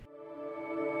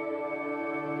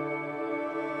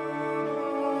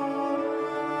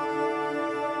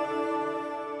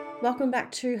Welcome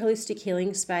back to Holistic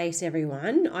Healing Space,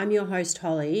 everyone. I'm your host,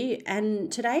 Holly,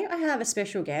 and today I have a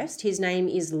special guest. His name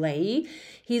is Leigh.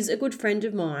 He's a good friend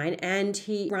of mine, and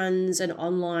he runs an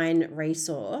online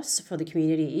resource for the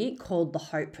community called the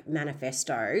Hope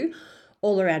Manifesto,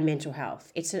 all around mental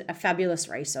health. It's a fabulous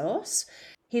resource.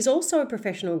 He's also a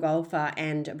professional golfer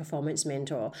and a performance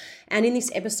mentor. And in this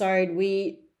episode,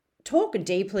 we talk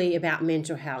deeply about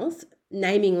mental health,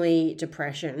 namely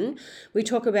depression. We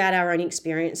talk about our own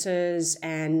experiences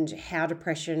and how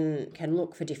depression can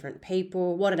look for different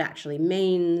people, what it actually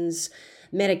means,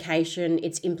 medication,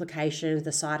 its implications,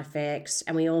 the side effects,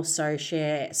 and we also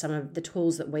share some of the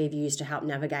tools that we've used to help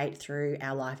navigate through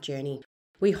our life journey.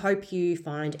 We hope you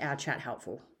find our chat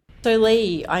helpful. So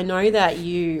Leigh, I know that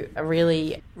you are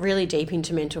really, really deep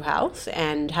into mental health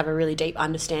and have a really deep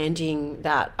understanding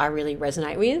that I really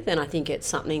resonate with, and I think it's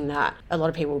something that a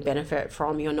lot of people benefit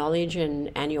from, your knowledge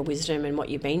and your wisdom and what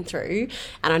you've been through.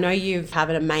 And I know you have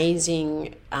an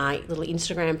amazing little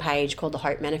Instagram page called the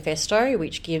Hope Manifesto,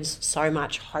 which gives so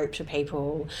much hope to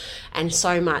people and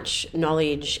so much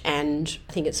knowledge, and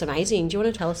I think it's amazing. Do you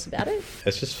want to tell us about it?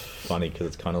 It's just funny because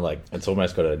it's kind of like, it's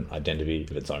almost got an identity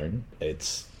of its own.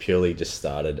 It's purely just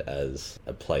started as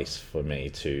a place for me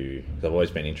to, because I've always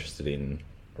been interested in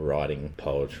writing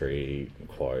poetry,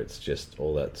 quotes, just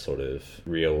all that sort of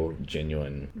real,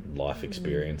 genuine life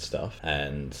experience stuff.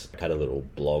 And I had a little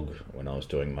blog when I was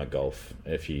doing my golf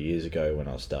a few years ago when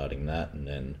I was starting that. And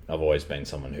then I've always been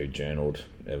someone who journaled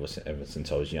ever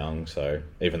since I was young. So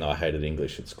even though I hated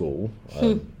English at school,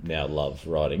 I now love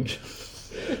writing.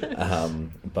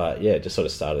 But yeah, it just sort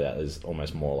of started out as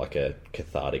almost more like a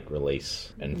cathartic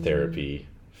release and therapy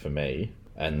for me.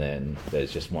 And then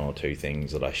there's just one or two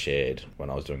things that I shared when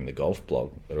I was doing the golf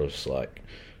blog that was like,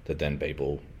 that then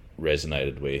people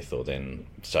resonated with, or then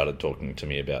started talking to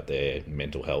me about their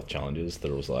mental health challenges, that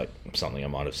it was like something I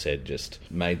might have said just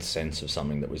made sense of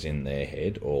something that was in their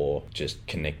head, or just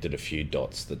connected a few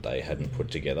dots that they hadn't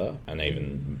put together. And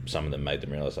even some of them made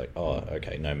them realize like, oh,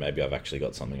 okay, no, maybe I've actually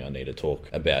got something I need to talk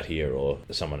about here, or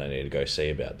someone I need to go see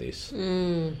about this.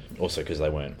 Also because they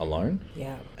weren't alone.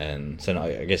 Yeah. And so no,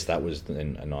 I guess that was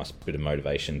then a nice bit of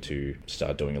motivation to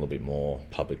start doing a little bit more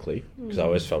publicly, because I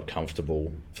always felt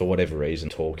comfortable, for whatever reason,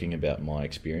 talking about my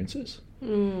experiences.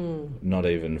 Not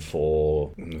even for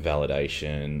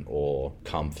validation or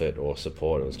comfort or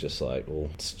support. It was just like, well,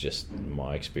 it's just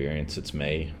my experience, it's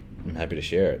me, I'm happy to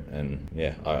share it. And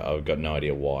yeah, I've got no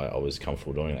idea why I was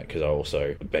comfortable doing that, because I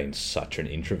also been such an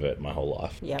introvert my whole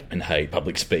life. Yep. And hate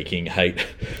public speaking, hate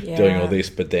doing all this.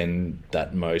 But then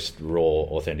that most raw,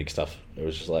 authentic stuff, it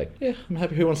was just like, yeah, I'm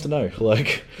happy, who wants to know?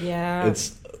 Like, yeah,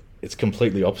 it's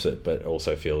completely opposite, but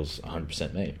also feels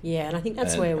 100% me. Yeah, and I think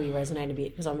that's where we resonate a bit,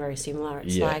 because I'm very similar.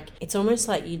 It's like, it's almost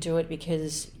like you do it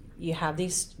because you have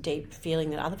this deep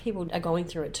feeling that other people are going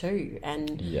through it too.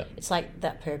 And it's like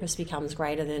that purpose becomes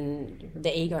greater than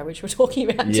the ego, which we're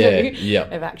talking about too,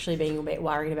 of actually being a bit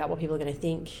worried about what people are going to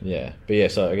think. Yeah. But yeah,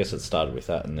 so I guess it started with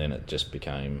that, and then it just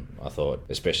became, I thought,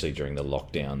 especially during the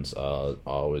lockdowns,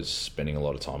 I was spending a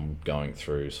lot of time going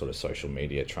through sort of social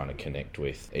media, trying to connect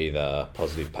with either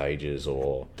positive pages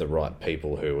or the right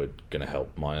people who were going to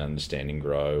help my understanding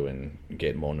grow and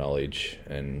get more knowledge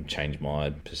and change my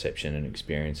perception and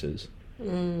experiences.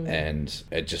 And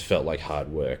it just felt like hard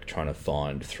work trying to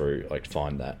find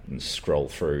that and scroll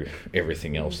through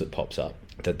everything else that pops up.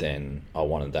 That then I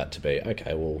wanted that to be,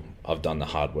 okay, well, I've done the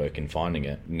hard work in finding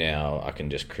it. Now I can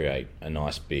just create a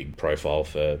nice big profile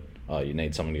for, oh, you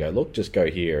need someone to go, look, just go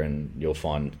here and you'll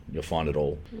find it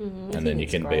all. And then you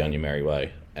can be on your merry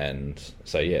way. And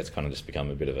so, yeah, it's kind of just become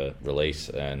a bit of a release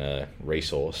and a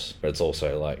resource. But it's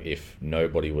also like, if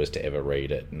nobody was to ever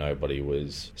read it, nobody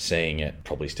was seeing it,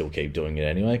 probably still keep doing it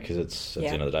anyway, because it's at the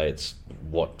end of the day, it's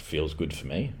what feels good for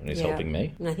me and is helping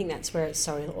me. And I think that's where it's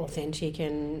so authentic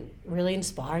and really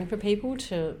inspiring for people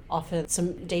to offer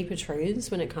some deeper truths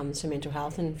when it comes to mental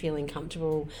health and feeling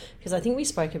comfortable. Because I think we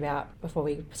spoke about, before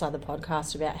we started the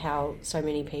podcast, about how so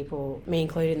many people, me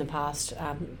included in the past,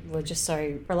 were just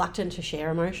so reluctant to share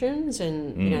emotions,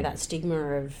 and you know, that stigma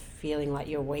of feeling like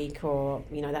you're weak, or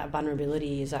you know, that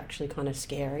vulnerability is actually kind of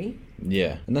scary.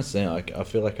 Yeah, and that's the thing. I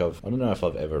feel like I don't know if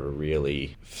I've ever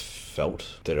really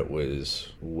felt that it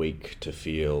was weak to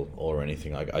feel or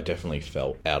anything. Like, I definitely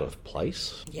felt out of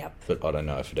place. Yep. But I don't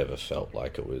know if it ever felt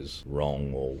like it was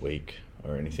wrong or weak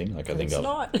or anything. Like, I think it's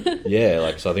not. Yeah,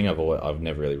 like, so I think I've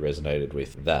never really resonated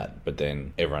with that, but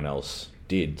then everyone else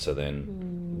did. So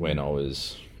then when I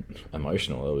was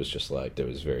emotional, it was just like there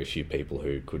was very few people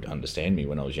who could understand me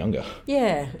when I was younger.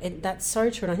 Yeah, that's so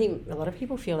true. And I think a lot of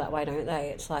people feel that way, don't they?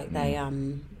 It's like they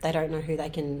don't know who they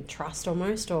can trust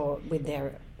almost, or with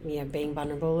their being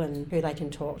vulnerable and who they can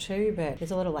talk to. But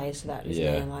there's a lot of layers to that, isn't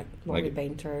there? Like what we've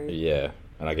been through. Yeah.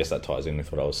 And I guess that ties in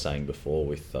with what I was saying before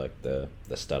with like the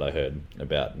stat I heard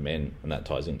about men, and that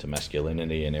ties into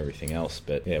masculinity and everything else.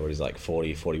 But yeah, what is like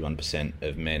 41%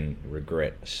 of men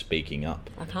regret speaking up.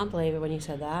 I can't believe it when you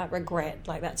said that. Regret,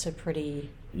 like that's a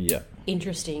pretty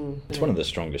interesting... It's one of the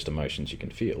strongest emotions you can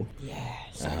feel. Yeah,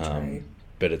 so true.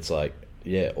 But it's like,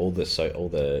 all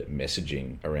the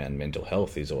messaging around mental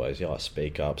health is always,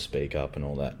 speak up and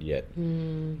all that. Yet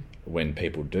when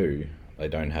people do, they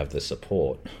don't have the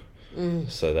support.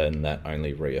 So then that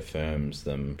only reaffirms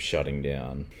them shutting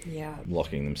down,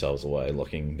 locking themselves away,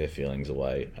 locking their feelings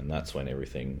away, and that's when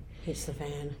everything hits the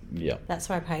fan. Yeah. That's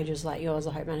why pages like yours,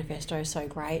 the Hope Manifesto, is so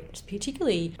great.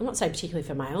 Particularly, I'm not saying particularly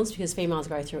for males, because females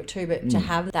go through it too, but to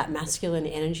have that masculine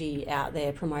energy out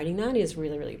there promoting that is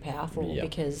really, really powerful.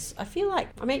 Because I feel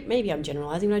like, maybe I'm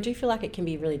generalising, but I do feel like it can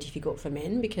be really difficult for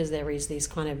men because there is this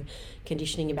kind of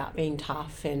conditioning about being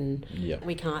tough and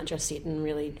we can't just sit and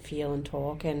really feel and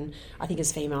talk. And I think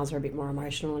as females are a bit more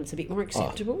emotional and it's a bit more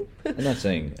acceptable. And that's the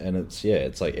thing. And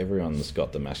it's like everyone's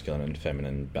got the masculine and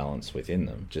feminine balance within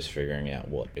them. Just figuring out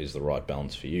what is the right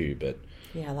balance for you. But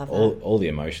I love that. All the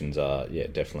emotions are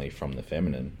definitely from the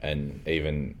feminine, and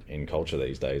even in culture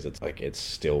these days it's like it's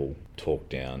still talked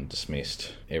down,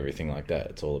 dismissed, everything like that.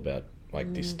 It's all about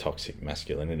like this toxic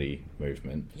masculinity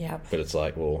movement. But it's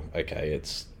like, well, okay,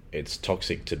 it's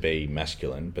toxic to be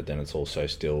masculine, but then it's also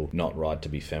still not right to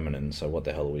be feminine. So what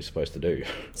the hell are we supposed to do?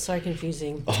 So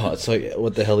confusing. It's like,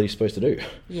 what the hell are you supposed to do?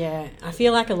 Yeah, I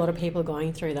feel like a lot of people are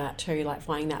going through that too, like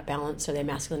finding that balance so they're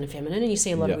masculine and feminine. And you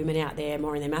see a lot of women out there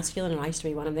more in their masculine, and I used to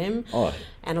be one of them.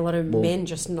 And a lot of men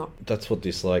just not. That's what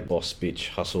this like boss bitch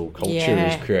hustle culture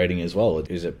is creating as well.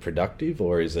 Is it productive,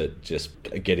 or is it just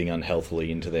getting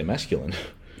unhealthily into their masculine?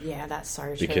 Yeah, that's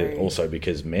so true.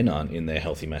 Because men aren't in their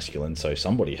healthy masculine, so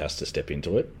somebody has to step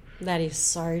into it. That is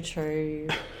so true.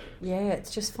 Yeah, it's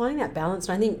just finding that balance.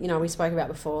 And I think, we spoke about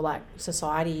before, like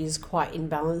society is quite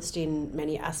imbalanced in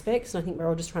many aspects. And I think we're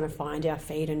all just trying to find our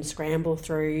feet and scramble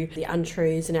through the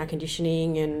untruths and our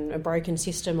conditioning and a broken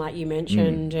system, like you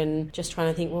mentioned, and just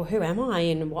trying to think, well, who am I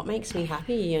and what makes me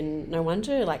happy? And no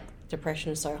wonder, like,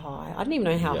 depression is so high. I don't even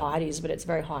know how high it is, but it's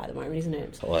very high at the moment, isn't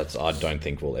it? Well, I don't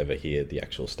think we'll ever hear the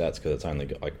actual stats because it's only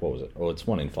like, what was it? Well, it's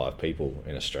 1 in 5 people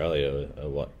in Australia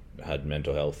had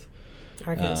mental health.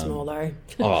 I reckon it's more though.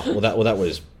 That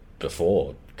was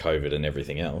before COVID and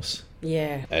everything else.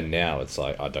 Yeah. And now it's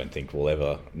like I don't think we'll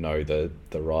ever know the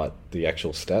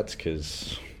actual stats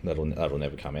because that'll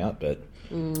never come out. But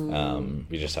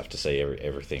we just have to see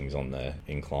everything's on the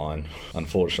incline,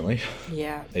 unfortunately.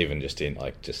 Yeah. Even just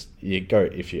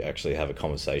if you actually have a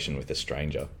conversation with a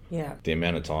stranger. Yeah. The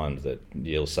amount of times that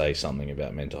you'll say something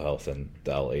about mental health and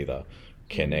they'll either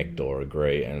connect or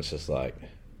agree, and it's just like,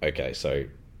 okay, so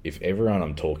if everyone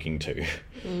I'm talking to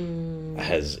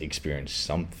has experienced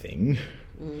something,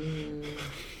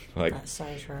 like that's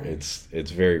so true. It's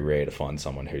very rare to find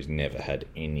someone who's never had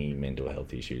any mental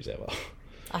health issues ever.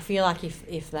 I feel like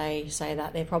if they say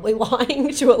that, they're probably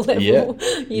lying to a level,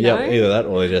 you know? Either that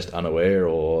or they're just unaware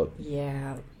or...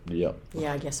 Yeah. Yep.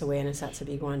 Yeah, I guess awareness, that's a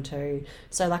big one too.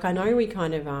 So, like, I know we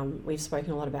kind of, we've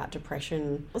spoken a lot about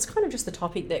depression. It's kind of just the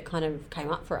topic that kind of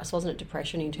came up for us, wasn't it?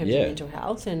 Depression in terms of mental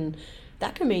health. And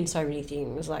that can mean so many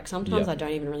things. Like, sometimes I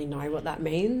don't even really know what that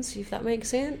means, if that makes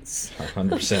sense.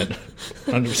 100%.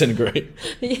 100% agree.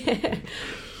 Yeah.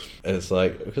 And it's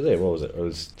like, because what was it? It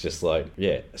was just like,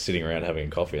 sitting around having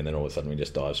a coffee, and then all of a sudden we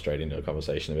just dive straight into a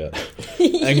conversation about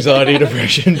anxiety,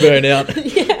 depression, burnout.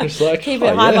 Yeah. It's like, keep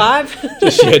it high vibe.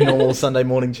 Just normal Sunday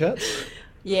morning chats.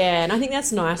 Yeah, and I think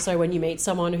that's nice. So when you meet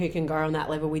someone who can go on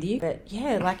that level with you. But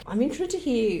yeah, like, I'm interested to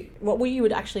hear what you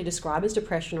would actually describe as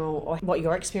depression or what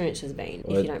your experience has been,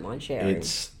 if you don't mind sharing.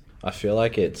 I feel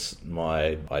like it's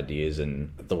my ideas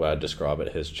and the way I describe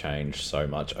it has changed so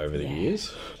much over the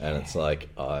years. And it's like,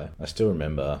 I still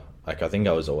remember, like, I think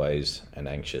I was always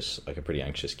a pretty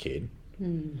anxious kid.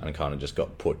 And I kind of just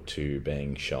got put to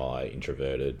being shy,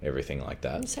 introverted, everything like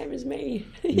that. Same as me.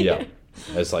 Yeah.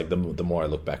 It's like the more I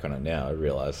look back on it now, I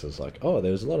realise it's like, there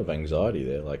was a lot of anxiety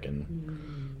there, like,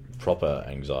 proper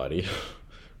anxiety.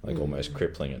 Like almost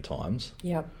crippling at times.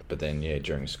 Yep. But then,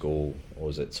 during school, or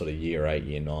was it sort of year 8,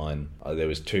 year 9, there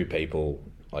was 2 people,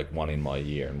 like one in my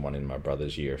year and one in my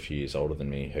brother's year, a few years older than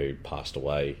me, who passed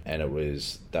away. And that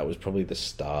was probably the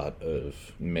start of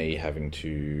me having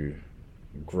to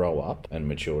grow up and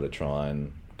mature to try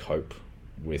and cope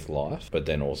with life, but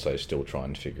then also still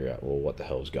trying to figure out, well, what the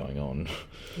hell's going on?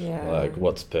 Yeah. Like,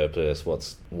 what's purpose?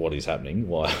 What is happening?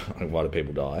 Why do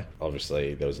people die?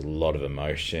 Obviously, there was a lot of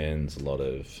emotions, a lot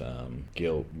of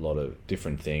guilt, a lot of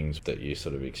different things that you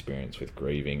sort of experience with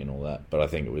grieving and all that. But I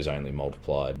think it was only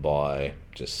multiplied by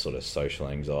just sort of social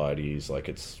anxieties. Like,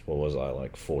 what was I,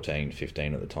 like 14,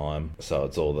 15 at the time? So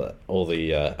it's all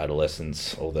the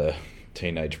adolescence, all the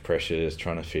teenage pressures,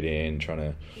 trying to fit in,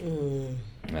 trying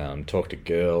to talk to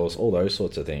girls, all those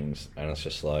sorts of things. And it's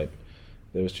just like,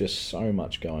 there was just so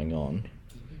much going on.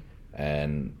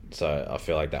 And so I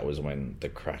feel like that was when the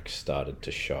cracks started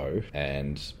to show.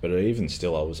 But even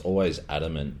still, I was always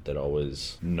adamant that I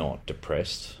was not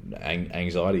depressed.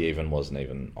 Anxiety even wasn't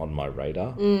even on my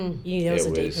radar. Yeah, there was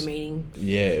a deeper meaning.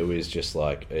 Yeah, it was just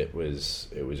like, it was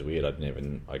weird.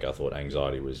 I thought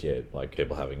anxiety was, like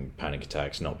people having panic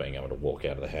attacks, not being able to walk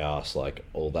out of the house, like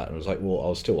all that. And it was like, well, I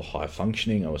was still high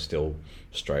functioning. I was still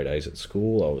straight A's at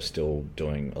school. I was still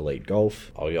doing elite golf.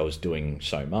 I was doing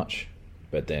so much.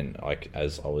 But then,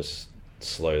 as I was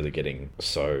slowly getting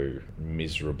so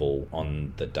miserable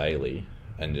on the daily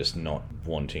and just not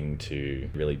wanting to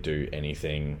really do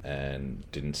anything and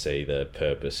didn't see the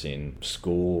purpose in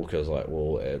school, because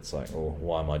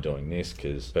why am I doing this?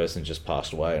 Because the person just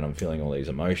passed away and I'm feeling all these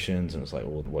emotions, and it's like,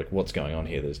 well, like, what's going on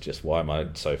here? Why am I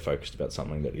so focused about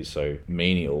something that is so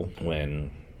menial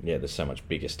when... Yeah, there's so much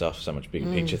bigger stuff, so much bigger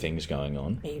picture things going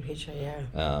on. Bigger picture,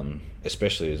 yeah.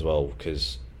 Especially as well,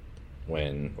 because...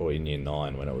 in year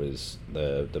 9, when it was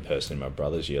the person in my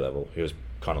brother's year level, he was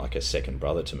kind of like a second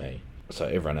brother to me. So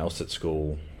everyone else at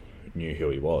school knew who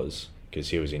he was, because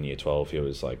he was in year 12. He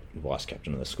was like vice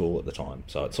captain of the school at the time.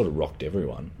 So it sort of rocked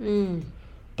everyone.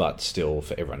 But still,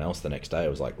 for everyone else the next day, it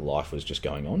was like life was just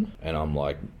going on. And I'm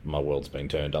like, my world's been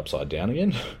turned upside down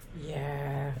again.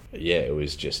 Yeah. Yeah, it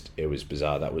was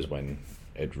bizarre. That was when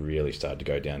it really started to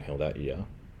go downhill that year.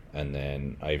 And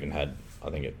then I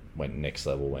think it went next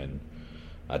level when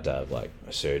I had to have like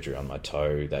a surgery on my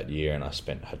toe that year, and I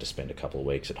had to spend a couple of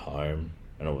weeks at home,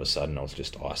 and all of a sudden I was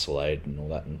just isolated and all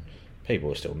that, and people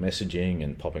were still messaging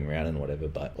and popping around and whatever,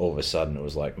 but all of a sudden it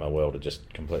was like my world had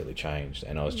just completely changed,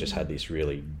 and I was just had this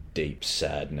really deep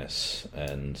sadness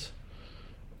and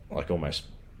like almost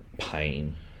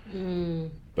pain,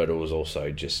 but it was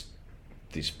also just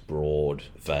this broad,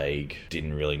 vague,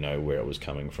 didn't really know where it was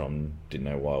coming from, didn't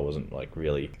know why I wasn't like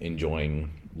really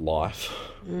enjoying life.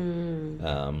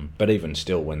 But even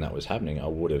still, when that was happening, I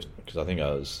would have, because I think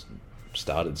I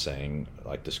started seeing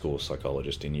like the school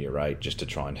psychologist in year 8 just to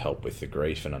try and help with the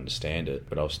grief and understand it,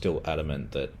 but I was still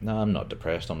adamant that no, I'm not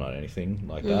depressed, I'm not anything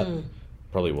like that.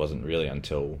 Probably wasn't really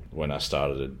until when I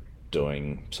started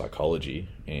doing psychology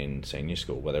in senior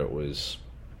school, whether it was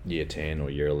year 10 or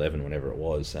year 11, whenever it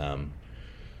was,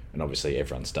 and obviously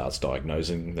everyone starts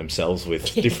diagnosing themselves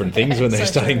with different things when they're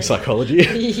studying psychology.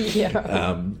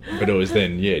 But it was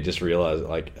then, just realised,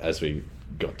 like, as we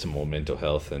got to more mental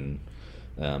health and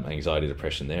anxiety,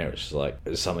 depression there, it's just like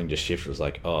something just shifted. It was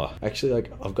like, oh, actually, like,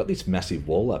 I've got this massive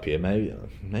wall up here.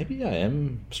 Maybe I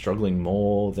am struggling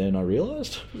more than I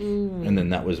realised. And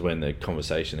then that was when the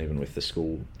conversation, even with the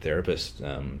school therapist,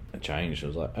 changed. It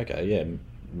was like, okay, yeah,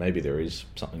 maybe there is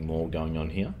something more going on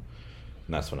here.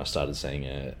 And that's when I started seeing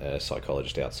a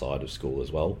psychologist outside of school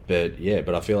as well. But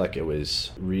I feel like it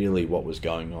was really what was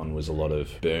going on was a lot of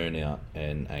burnout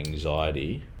and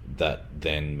anxiety that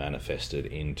then manifested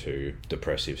into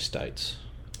depressive states.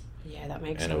 Yeah, that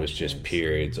makes sense. And it was just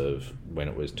periods of when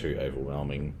it was too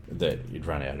overwhelming that you'd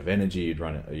run out of energy,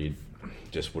 you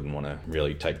just wouldn't want to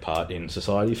really take part in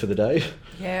society for the day.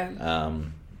 Yeah.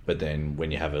 But then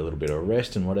when you have a little bit of a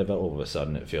rest and whatever, all of a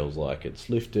sudden it feels like it's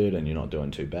lifted and you're not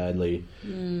doing too badly.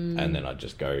 And then I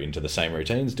just go into the same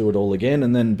routines, do it all again,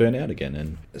 and then burn out again.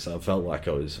 And so I felt like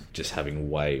I was just having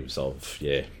waves of,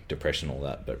 depression, all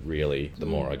that. But really, the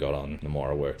more I got on, the more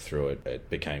I worked through it, it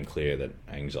became clear that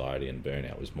anxiety and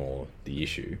burnout was more the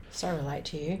issue. So relate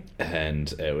to you.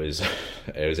 And it was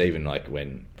even like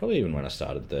probably when I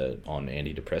started on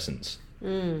antidepressants.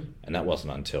 And that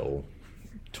wasn't until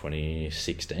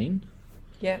 2016.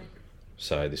 Yeah.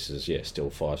 So this is still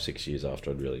 5-6 years after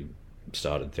I'd really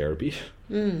started therapy.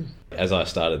 As I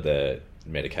started the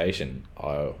medication,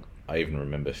 I even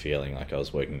remember feeling like I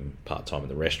was working part-time in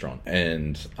the restaurant,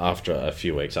 and after a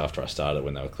few weeks after I started,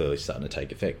 when they were clearly starting to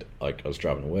take effect, like I was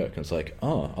driving to work and it's like,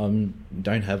 oh, I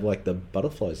don't have like the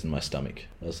butterflies in my stomach.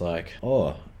 I was like,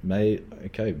 oh, maybe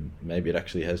it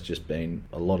actually has just been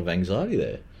a lot of anxiety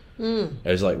there. It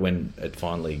was like when it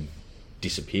finally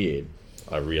disappeared,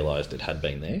 I realised it had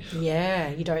been there. Yeah,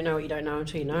 you don't know what you don't know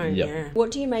until you know. Yep. Yeah.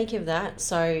 What do you make of that?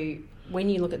 So when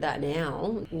you look at that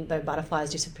now, the butterflies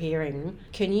disappearing,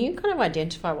 can you kind of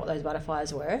identify what those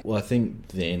butterflies were? Well, I think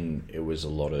then it was a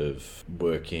lot of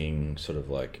working, sort of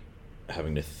like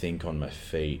having to think on my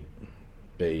feet,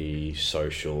 be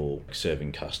social,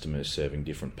 serving customers, serving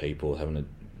different people, having to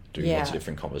do lots of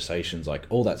different conversations. Like,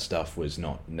 all that stuff was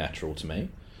not natural to me.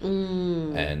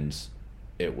 And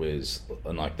it was,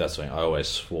 and like, that's when I always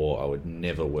swore I would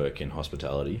never work in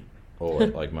hospitality. Or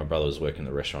like, my brother was working in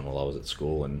the restaurant while I was at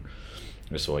school, and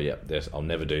I swore, I'll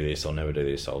never do this,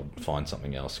 I'll find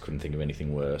something else. Couldn't think of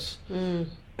anything worse.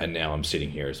 And now I'm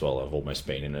sitting here as well. I've almost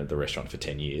been in the restaurant for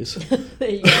 10 years. There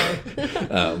you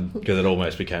go. Because it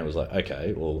almost became, it was like,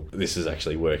 okay, well, this is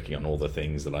actually working on all the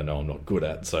things that I know I'm not good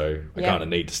at. So I kind of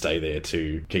need to stay there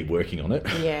to keep working on it.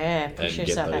 Yeah, push and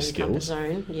yourself get those out of your comfort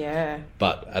zone. Yeah.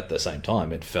 But at the same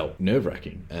time, it felt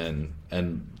nerve-wracking.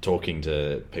 And talking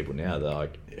to people now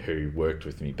that who worked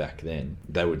with me back then,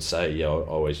 they would say, I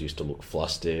always used to look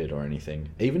flustered or anything.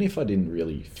 Even if I didn't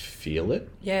really feel it.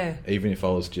 Yeah. Even if I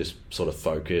was just sort of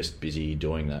focused, busy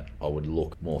doing that, I would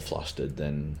look more flustered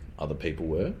than other people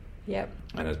were. Yep.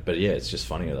 But yeah, it's just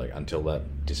funny, like, until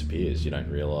that disappears, you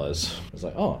don't realise. It's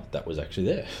like, oh, that was actually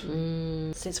there.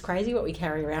 So it's crazy what we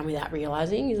carry around without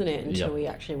realising, isn't it, until we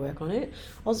actually work on it.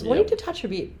 I was wanting to touch a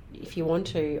bit, if you want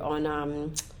to,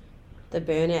 on the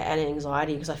burnout and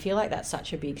anxiety, because I feel like that's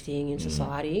such a big thing in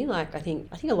society. Like, I think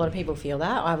a lot of people feel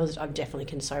that. I definitely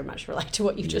can so much relate to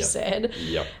what you've just said.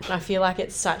 Yep. And I feel like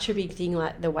it's such a big thing,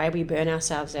 like the way we burn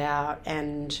ourselves out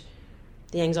and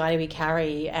the anxiety we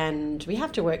carry, and we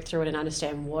have to work through it and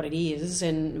understand what it is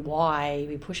and why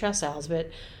we push ourselves.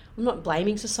 But I'm not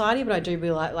blaming society, but I do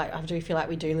feel like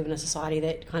we do live in a society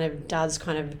that does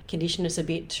condition us a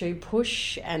bit to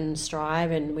push and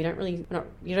strive, and we don't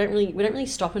really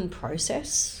stop and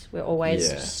process. We're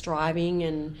always striving,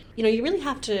 and you really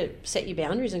have to set your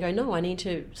boundaries and go, no, I need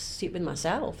to sit with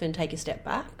myself and take a step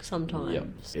back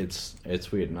sometimes. Yep.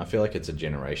 It's weird, and I feel like it's a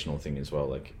generational thing as well.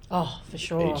 Like, oh, for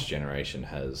sure, each generation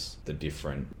has the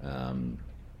different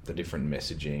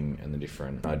messaging and the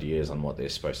different ideas on what they're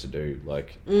supposed to do.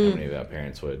 Like, how many of our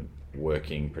parents were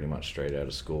working pretty much straight out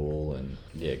of school and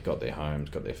got their homes,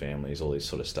 got their families, all this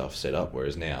sort of stuff set up,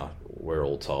 whereas now we're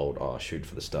all told, shoot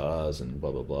for the stars and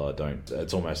blah blah blah.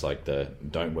 It's almost like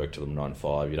don't work till the 9 to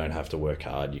 5. You don't have to work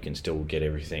hard, you can still get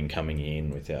everything coming in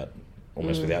without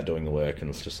doing the work. And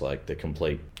it's just like the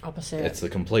complete opposite. It's the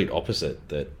complete opposite.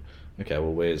 That, okay,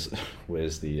 well, where's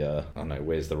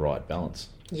the right balance?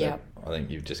 Yeah, I think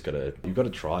you've got to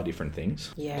try different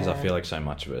things. Yeah, because I feel like so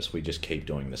much of us, we just keep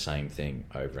doing the same thing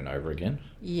over and over again.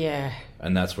 Yeah,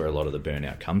 and that's where a lot of the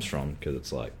burnout comes from, because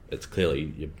it's like, it's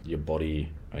clearly your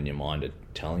body and your mind are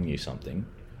telling you something.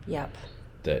 Yep.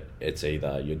 That it's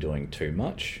either you're doing too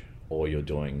much or you're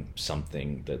doing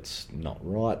something that's not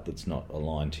right, that's not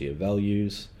aligned to your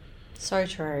values. So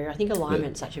true. I think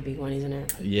alignment's such a big one, isn't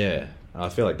it? Yeah, I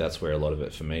feel like that's where a lot of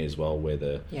it for me as well, where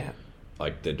the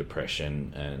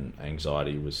depression and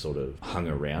anxiety was sort of hung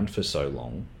around for so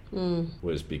long,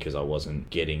 was because I wasn't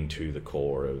getting to the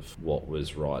core of what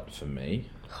was right for me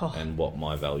and what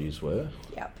my values were.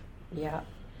 Yep. Yeah.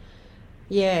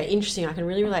 Yeah, interesting. I can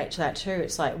really relate to that too.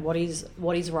 It's like, what is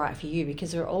right for you?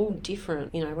 Because we're all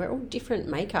different, we're all different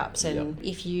makeups. And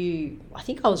I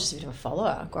think I was just a bit of a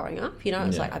follower growing up,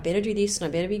 it's like, I better do this and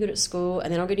I better be good at school,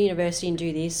 and then I'll go to university and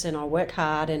do this, and I'll work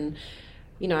hard, and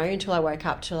until I woke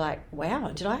up to like, wow,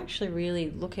 did I actually really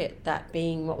look at that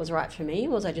being what was right for me? Or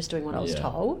was I just doing what I was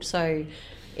told? So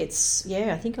it's,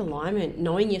 I think alignment,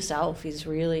 knowing yourself is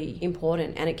really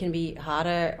important, and it can be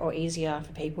harder or easier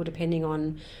for people depending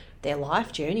on their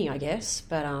life journey, I guess.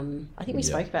 But I think we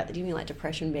spoke about the like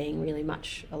depression being really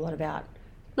a lot about,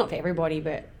 not for everybody,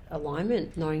 but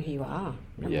alignment, knowing who you are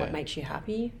and what makes you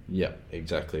happy. Yeah,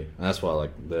 exactly. And that's why,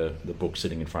 like, the book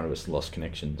sitting in front of us, Lost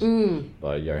Connections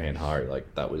by Johann Hari,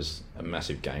 like, that was a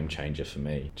massive game changer for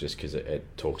me, just because it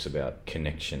talks about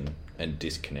connection and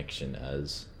disconnection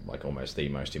as like almost the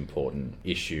most important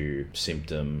issue,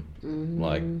 symptom,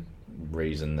 like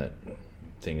reason that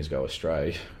things go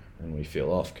astray and we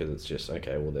feel off, because it's just,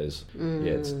 okay, well, there's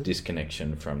it's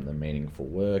disconnection from the meaningful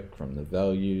work, from the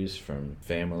values, from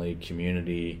family,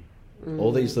 community,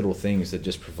 all these little things that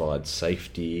just provide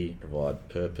safety, provide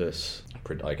purpose.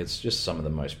 Like, it's just some of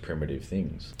the most primitive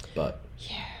things, but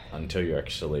until you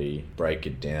actually break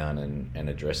it down and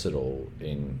address it all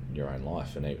in your own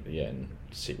life and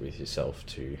sit with yourself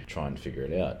to try and figure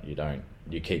it out,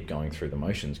 you keep going through the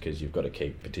motions, because you've got to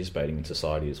keep participating in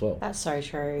society as well. That's so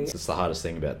true. It's the hardest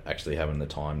thing about actually having the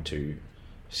time to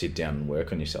sit down and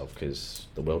work on yourself, because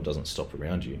the world doesn't stop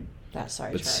around you. That's so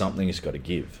true. But something has got to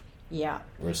give. Yeah.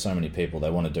 Whereas so many people, they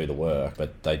want to do the work,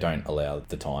 but they don't allow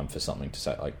the time for something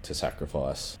to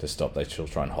sacrifice, to stop. They still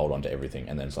try and hold on to everything,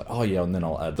 and then it's like, oh yeah, and then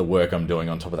I'll add the work I'm doing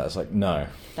on top of that. It's like, no,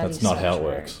 that's not how it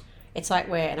works. It's like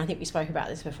and I think we spoke about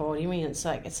this before, do you mean? It's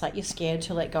like you're scared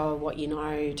to let go of what you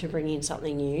know to bring in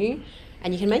something new,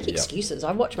 and you can make excuses.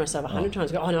 I've watched myself 100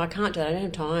 times go, oh no, I can't do that, I don't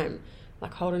have time.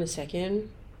 Like, hold on a second.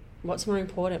 What's more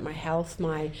important, my health,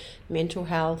 my mental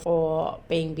health, or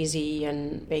being busy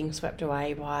and being swept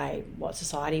away by what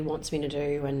society wants me to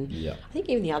do? And I think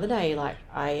even the other day, like,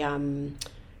 I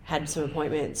had some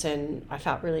appointments and I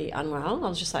felt really unwell. I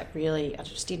was just like, I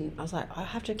was like, I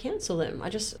have to cancel them.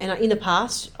 In the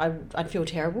past, I'd feel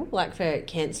terrible, like, for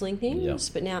cancelling things,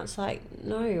 but now it's like,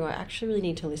 no, I actually really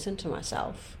need to listen to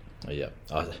myself. Yeah.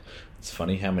 It's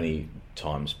funny how many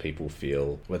times people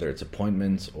feel, whether it's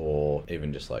appointments or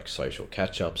even just like social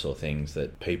catch-ups or things,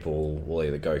 that people will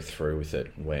either go through with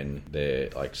it when they're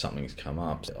like something's come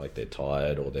up, like they're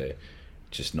tired or they're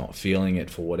just not feeling it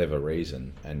for whatever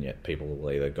reason, and yet people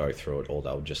will either go through it or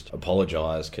they'll just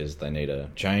apologise because they need a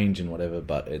change and whatever.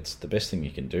 But it's the best thing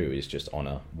you can do is just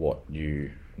honour what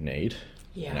you need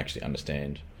and actually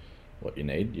understand what you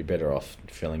need. You're better off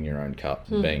filling your own cup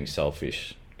than being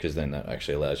selfish, because then that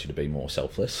actually allows you to be more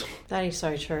selfless. That is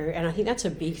so true. And I think that's a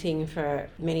big thing for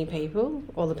many people,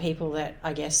 or the people that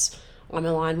I guess I'm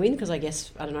aligned with, because I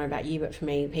guess, I don't know about you, but for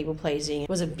me, people pleasing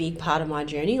was a big part of my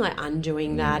journey, like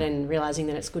undoing that and realising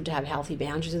that it's good to have healthy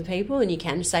boundaries with people, and you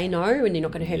can say no and you're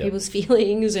not going to hurt people's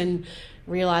feelings, and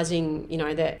realising,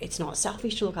 that it's not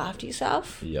selfish to look after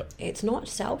yourself. It's not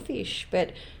selfish,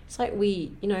 but it's like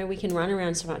we can run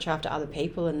around so much after other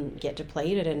people and get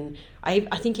depleted. And I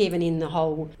think even in the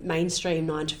whole mainstream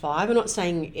 9 to 5, I'm not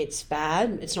saying it's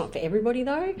bad, it's not for everybody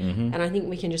though. And I think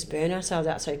we can just burn ourselves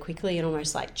out so quickly and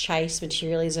almost like chase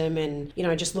materialism and,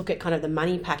 just look at kind of the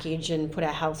money package and put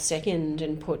our health second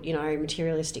and put,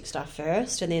 materialistic stuff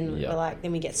first. And then we're like,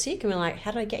 then we get sick and we're like,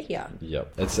 how did I get here?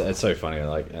 It's so funny,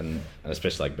 like, and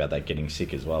especially like about that getting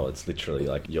sick as well. It's literally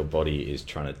like your body is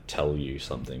trying to tell you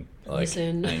something. Like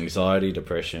anxiety,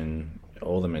 depression,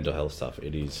 all the mental health stuff,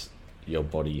 it is your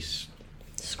body's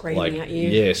screaming at you.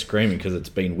 Yeah, screaming, because it's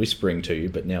been whispering to you,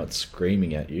 but now it's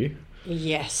screaming at you.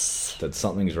 Yes. That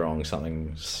something's wrong,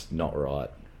 something's not right.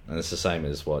 And it's the same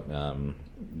as what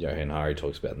Johann Hari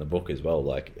talks about in the book as well,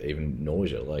 like even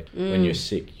nausea. Like when you're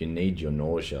sick, you need your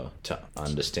nausea to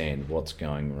understand what's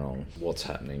going wrong, what's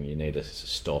happening. You need to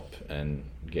stop and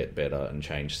get better and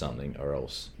change something, or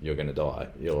else you're going to die.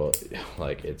 You're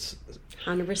like, it's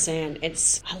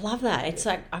 100%. I love that. It's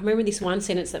like, I remember this one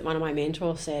sentence that one of my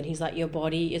mentors said. He's like, your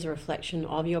body is a reflection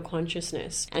of your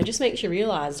consciousness. And it just makes you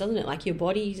realise, doesn't it? Like, your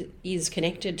body is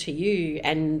connected to you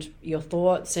and your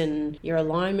thoughts and your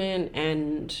alignment.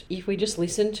 And if we just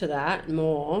listen to that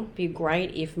more, it'd be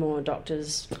great if more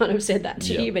doctors kind of said that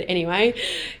to you. But anyway,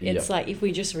 it's like, if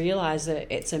we just realise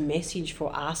that it's a message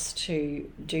for us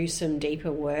to do some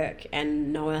deeper work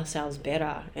and know ourselves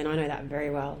better. And I know that very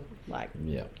well. Like,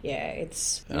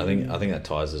 it's... And I think that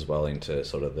ties as well into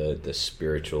sort of the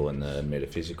spiritual and the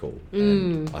metaphysical.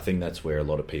 And I think that's where a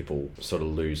lot of people sort of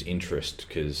lose interest,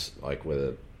 because, like,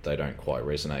 whether they don't quite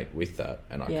resonate with that.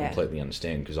 And I completely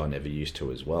understand, because I never used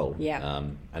to as well.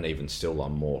 And even still,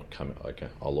 I'm more...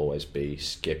 I'll always be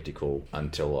sceptical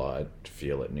until I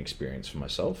feel it and experience for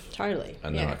myself. Totally.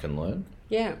 And then I can learn.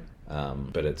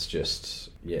 But it's just,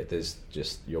 there's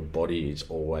just, your body is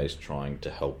always trying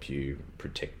to help you,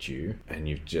 protect you, and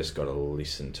you've just got to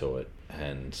listen to it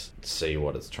and see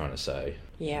what it's trying to say.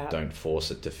 Don't force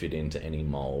it to fit into any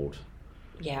mould.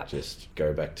 Just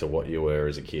go back to what you were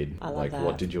as a kid. I love that.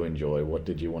 What did you enjoy? What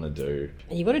did you want to do?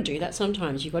 And you've got to do that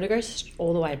sometimes. You've got to go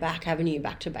all the way back, haven't you?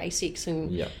 Back to basics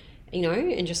and...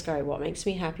 and just go, what makes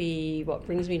me happy, what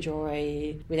brings me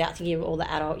joy, without thinking of all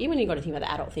the adult... You've got to think about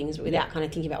the adult things, but without kind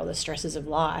of thinking about all the stresses of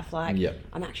life. Like,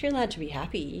 I'm actually allowed to be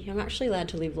happy. I'm actually allowed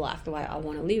to live life the way I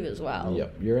want to live as well.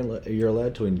 You're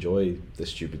allowed to enjoy the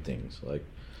stupid things. Like,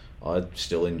 I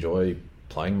still enjoy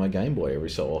playing my Game Boy every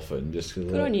so often. Just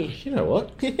because, on you. You know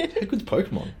what? How good's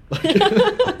Pokemon?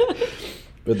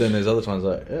 But then there's other times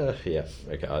like, okay,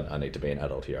 I need to be an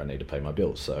adult here. I need to pay my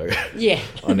bills. So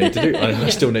I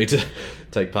still need to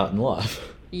take part in life.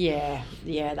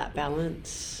 That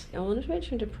balance. I wanted to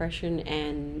mention depression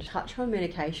and touch on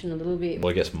medication a little bit.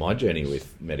 Well, I guess my journey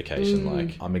with medication,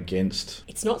 like, I'm against...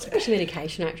 It's not so much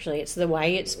medication, actually. It's the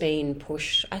way it's been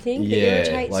pushed, I think, that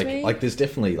irritates me. Like, there's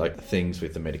definitely, like, things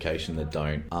with the medication that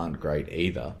aren't great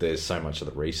either. There's so much of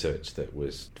the research that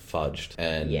was fudged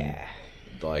and...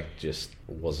 like, just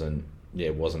wasn't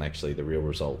actually, the real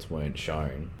results weren't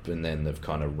shown, and then they've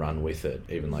kind of run with it,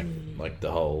 even like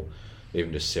the whole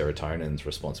even just serotonin's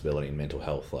responsibility in mental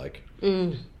health. Like,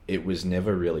 it was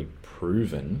never really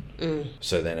proven,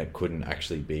 so then it couldn't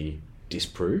actually be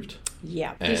disproved.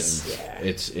 Yeah. And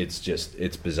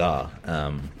it's bizarre.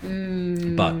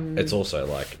 But it's also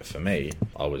like, for me,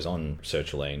 I was on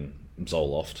sertraline,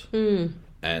 Zoloft,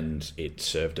 and it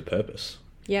served a purpose.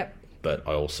 Yep. But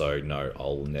I also know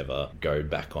I'll never go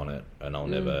back on it, and I'll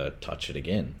never touch it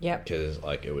again. Yep. Because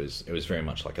like it was very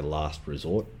much like a last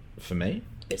resort for me.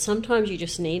 But sometimes you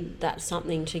just need that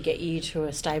something to get you to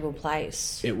a stable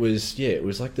place. It was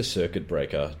like the circuit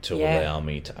breaker to allow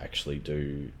me to actually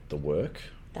do the work.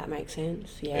 That makes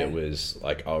sense, yeah. It was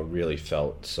like, I really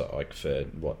felt so, like, for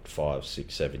 5,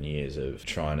 6, 7 years of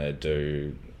trying to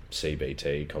do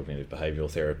CBT, cognitive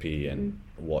behavioural therapy, and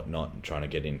whatnot, trying to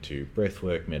get into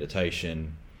breathwork,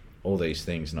 meditation, all these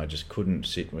things, and I just couldn't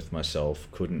sit with myself,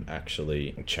 couldn't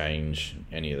actually change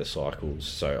any of the cycles.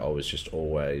 So I was just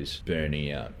always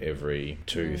burning out every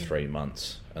 2-3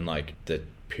 months, and like the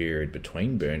period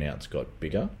between burnouts got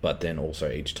bigger, but then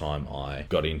also each time I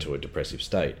got into a depressive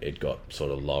state, it got sort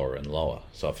of lower and lower.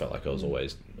 So I felt like I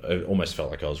almost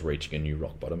felt like I was reaching a new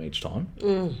rock bottom each time.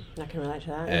 I can relate to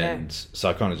that. And so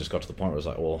I kind of just got to the point where I was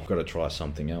like, well, I've got to try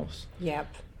something else.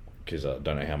 Yep. Because I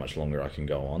don't know how much longer I can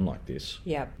go on like this.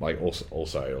 Yep. Like,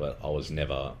 also I was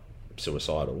never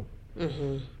suicidal,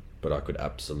 but I could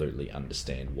absolutely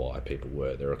understand why people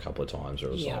were. There were a couple of times where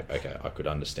it was like, okay, I could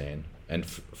understand. And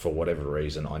for whatever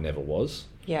reason, I never was.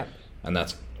 Yep. And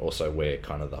that's also where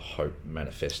kind of the Hope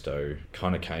Manifesto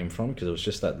kind of came from, because it was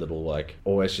just that little, like,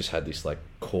 always just had this, like,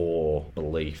 core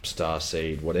belief,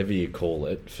 starseed, whatever you call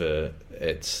it, there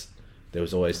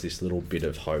was always this little bit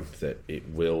of hope that it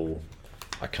will,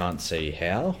 I can't see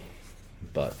how,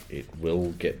 but it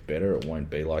will get better. It won't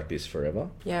be like this forever.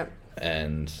 Yep.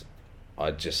 And I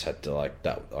just had to,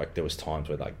 there was times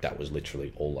where, like, that was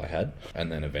literally all I had.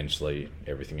 And then eventually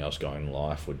everything else going in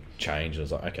life would change. I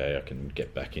was like, okay, I can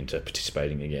get back into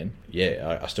participating again.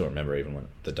 Yeah, I still remember even when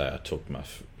the day I took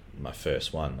my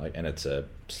first one, like, and it's a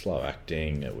slow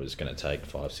acting. It was going to take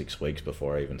 5-6 weeks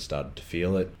before I even started to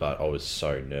feel it. But I was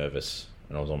so nervous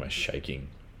and I was almost shaking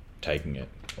taking it.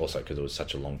 Also, because it was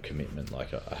such a long commitment,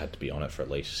 like I had to be on it for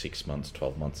at least 6 months,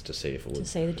 12 months to see if it would... To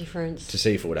see the difference. To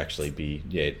see if it would actually be,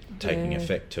 taking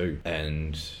effect too.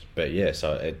 But yeah,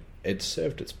 so it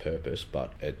served its purpose,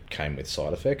 but it came with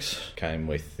side effects. Came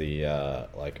with the,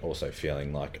 also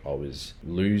feeling like I was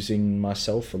losing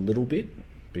myself a little bit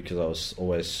because I was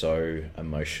always so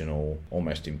emotional,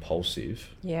 almost impulsive.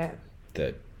 Yeah.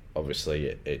 That...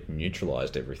 obviously it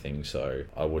neutralised everything, so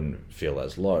I wouldn't feel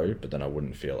as low, but then I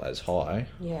wouldn't feel as high.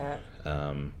 Yeah.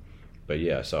 But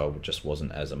yeah, so I just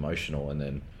wasn't as emotional, and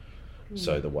then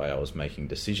so the way I was making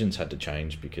decisions had to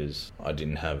change because I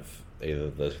didn't have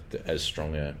either the as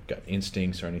strong a gut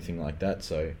instincts or anything like that.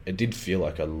 So it did feel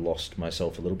like I lost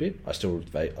myself a little bit. I still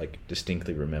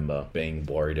distinctly remember being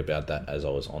worried about that as I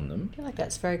was on them. I feel like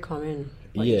that's very common.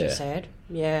 What you just said.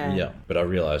 Yeah. Yeah. But I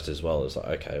realised as well, it's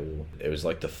like, okay, well, it was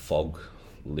like the fog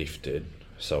lifted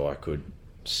so I could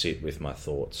sit with my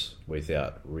thoughts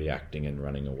without reacting and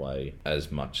running away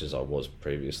as much as I was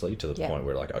previously, to the point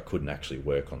where I couldn't actually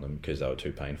work on them because they were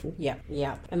too painful.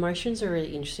 Yeah. Emotions are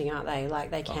really interesting, aren't they? Like,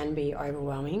 they can be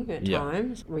overwhelming at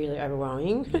times, really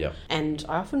overwhelming. Yeah. And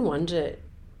I often wonder,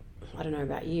 I don't know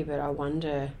about you, but I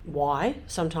wonder why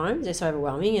sometimes they're so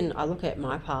overwhelming. And I look at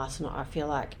my past and I feel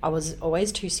like I was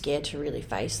always too scared to really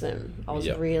face them. I was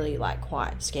really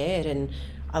quite scared. And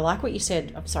I like what you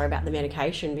said, I'm sorry, about the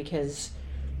medication, because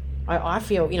I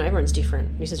feel, everyone's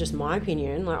different. This is just my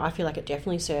opinion. I feel like it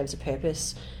definitely serves a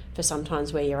purpose for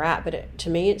sometimes where you're at. But to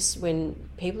me, it's when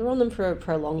people are on them for a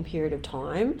prolonged period of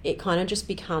time, it kind of just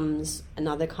becomes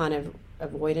another kind of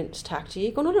avoidance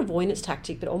tactic, or not avoidance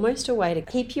tactic, but almost a way to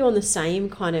keep you on the same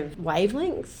kind of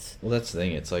wavelength. Well, that's the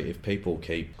thing. It's like, if people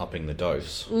keep upping the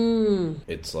dose,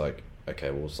 it's like, okay,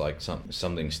 well, it's like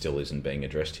something still isn't being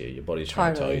addressed here. Your body's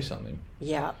trying to tell you something.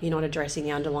 Yeah, you're not addressing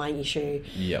the underlying issue.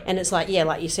 Yeah. And it's like,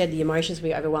 like you said, the emotions will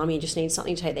be overwhelming. You just need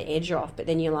something to take the edge off. But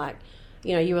then you're like,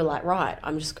 you were like, right,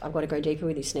 I've got to go deeper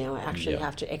with this now. I actually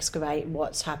have to excavate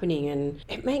what's happening. And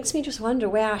it makes me just wonder,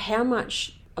 wow, how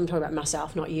much... I'm talking about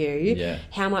myself, not you. Yeah.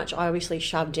 How much I obviously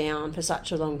shoved down for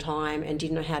such a long time and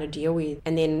didn't know how to deal with.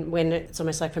 And then when it's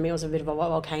almost like, for me, it was a bit of a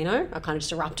volcano. I kind of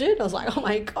just erupted. I was like, oh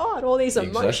my God, all these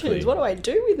emotions. Exactly. What do I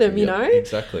do with them,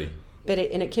 Exactly. But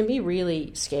it can be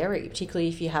really scary, particularly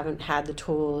if you haven't had the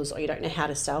tools or you don't know how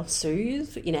to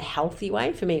self-soothe in a healthy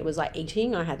way. For me, it was like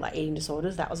eating. I had like eating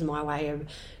disorders. That was my way of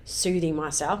soothing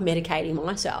myself, medicating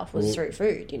myself was through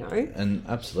food, you know. And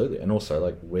absolutely. And also,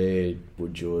 like, where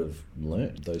would you have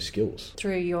learnt those skills?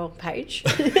 Through your page.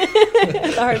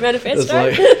 The Home Manifesto.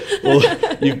 It's like,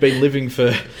 well, you've been living for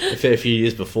a fair few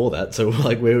years before that. So,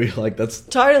 like, where we, like, that's...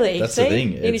 Totally. That's See? the thing.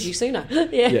 Needed you sooner.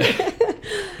 Yeah.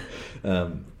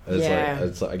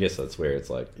 It's like, I guess that's where it's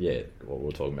like, what we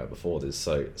were talking about before, there's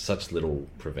such little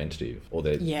preventative, or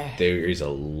there is a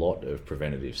lot of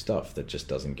preventative stuff that just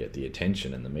doesn't get the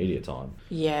attention and the media time.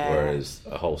 Yeah. Whereas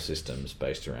a whole system's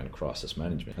based around crisis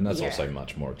management, and that's also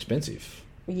much more expensive.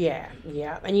 Yeah.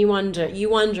 And you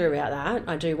wonder about that.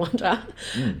 I do wonder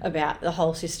about the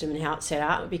whole system and how it's set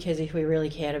up, because if we really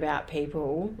cared about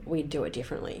people, we'd do it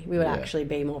differently. We would actually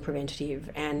be more preventative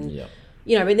and...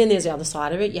 You know, but then there's the other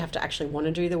side of it. You have to actually want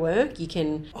to do the work. You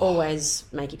can always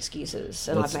make excuses,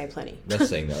 and I've made plenty. That's the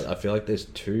thing, though. I feel like there's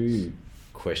two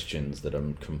questions that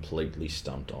I'm completely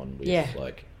stumped on with,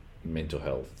 like, mental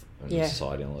health and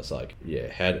society. And it's like,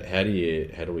 how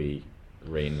do we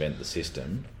reinvent the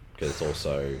system? Because it's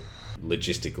also,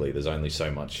 logistically, there's only so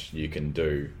much you can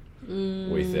do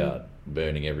without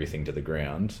burning everything to the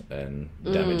ground and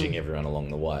damaging everyone along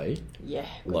the way. Yeah,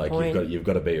 like you've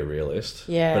got to be a realist.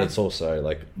 Yeah, but it's also,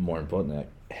 like, more importantly,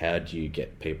 like, how do you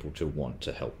get people to want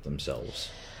to help themselves?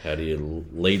 How do you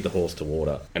lead the horse to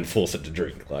water and force it to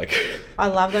drink? Like, I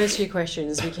love those two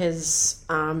questions because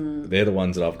they're the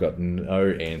ones that I've got no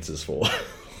answers for.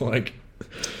 Like,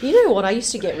 you know what? I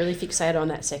used to get really fixated on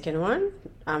that second one.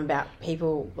 About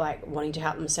people, like, wanting to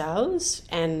help themselves,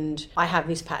 and I have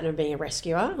this pattern of being a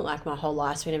rescuer. Like, my whole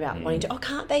life's been about wanting to,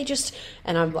 can't they just...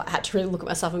 And I've had to really look at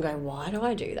myself and go, why do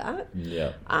I do that?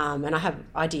 Yeah. And I have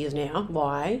ideas now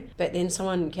why, but then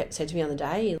someone said to me the other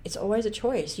day, it's always a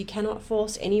choice. You cannot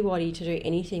force anybody to do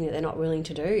anything that they're not willing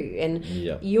to do. And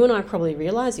you and I probably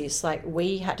realise this. Like,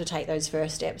 we had to take those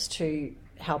first steps to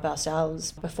help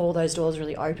ourselves before those doors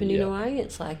really open in a way.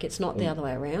 It's like, it's not the other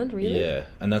way around, really. Yeah,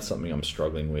 and that's something I'm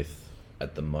struggling with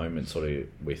at the moment, sort of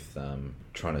with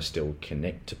trying to still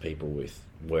connect to people with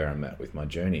where I'm at with my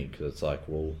journey, because it's like,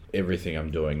 well, everything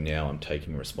I'm doing now, I'm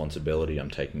taking responsibility,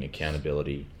 I'm taking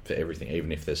accountability for everything,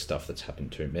 even if there's stuff that's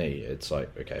happened to me. It's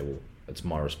like, okay, well, it's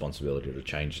my responsibility to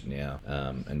change it now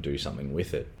and do something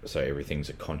with it. So everything's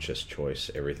a conscious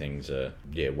choice. Everything's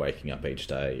waking up each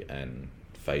day and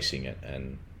facing it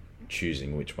and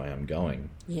choosing which way I'm going.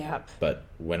 Yep. But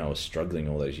when I was struggling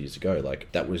all those years ago,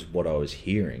 like, that was what I was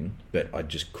hearing, but I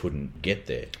just couldn't get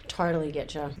there. Totally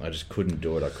get you. I just couldn't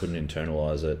do it. I couldn't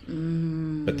internalize it.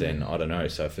 But then, I don't know,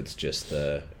 so if it's just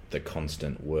the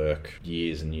constant work,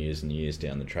 years and years and years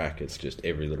down the track, it's just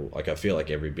every little... Like, I feel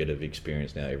like every bit of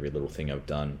experience now, every little thing I've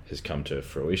done has come to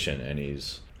fruition and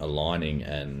is aligning,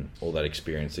 and all that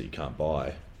experience that you can't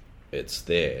buy, it's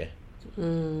there.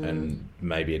 And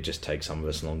maybe it just takes some of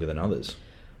us longer than others.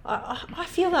 I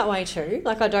feel that way too.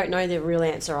 Like, I don't know the real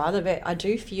answer either, but I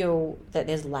do feel that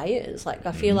there's layers. Like,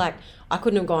 I feel like I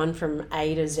couldn't have gone from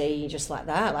A to Z just like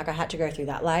that. Like, I had to go through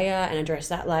that layer and address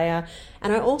that layer.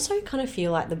 And I also kind of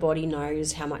feel like the body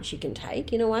knows how much you can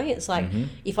take, in a way. It's like,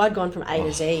 if I'd gone from A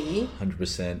to Z...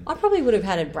 100%. I probably would have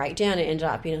had a breakdown and ended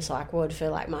up in a psych ward for,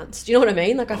 like, months. Do you know what I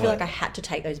mean? Like, I feel like I had to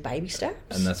take those baby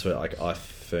steps. And that's where, like, I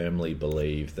firmly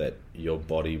believe that your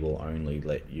body will only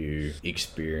let you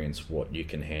experience what you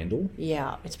can handle.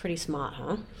 Yeah, it's pretty smart,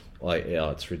 huh? Like, yeah,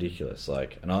 it's ridiculous.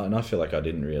 Like, and I feel like I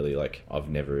didn't really, like, I've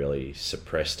never really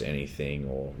suppressed anything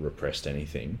or repressed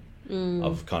anything.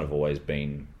 I've kind of always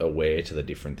been aware to the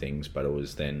different things, but it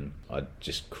was then I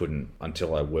just couldn't,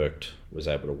 until I was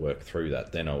able to work through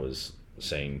that. Then I was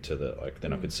seeing to the, like,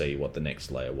 then I could see what the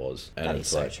next layer was. And that it's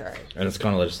is so like, true. And it's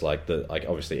kind of just like like,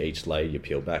 obviously each layer you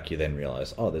peel back, you then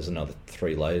realise, oh, there's another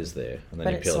 3 layers there, and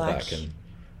then you peel it back, and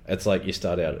it's like you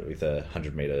start out with a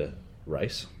 100-metre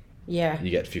race. Yeah. You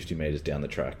get 50 metres down the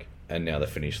track, and now the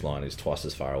finish line is twice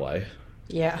as far away.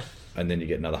 Yeah. And then you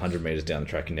get another 100 metres down the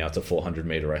track, and now it's a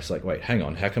 400-metre race. Like, wait, hang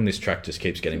on, how come this track just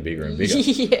keeps getting bigger and bigger?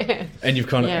 Yeah. And you've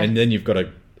kind of, and then you've got to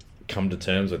come to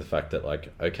terms with the fact that,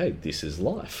 like, okay, this is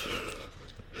life.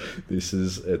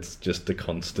 It's just a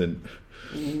constant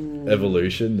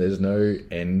evolution. There's no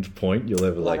end point. You'll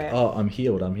ever oh, I'm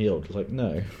healed. Like,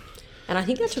 no. And I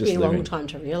think that took me a long time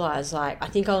to realise. Like, I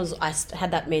think I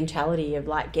had that mentality of,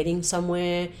 like, getting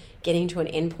somewhere, getting to an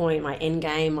end point, my end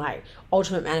game, like,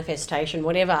 ultimate manifestation,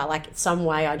 whatever. Like, some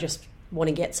way I just want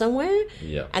to get somewhere.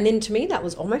 Yeah. And then to me, that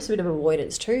was almost a bit of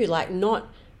avoidance too. Like, not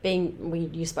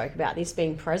being, you spoke about this,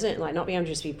 being present, like, not being able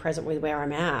to just be present with where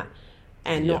I'm at.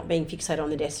 and not being fixated on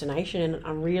the destination. And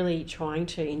I'm really trying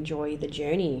to enjoy the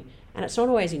journey. And it's not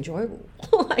always enjoyable.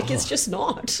 It's just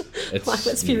not.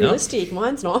 Let's be realistic.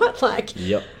 Mine's not.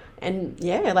 And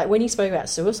like when you spoke about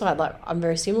suicide, I'm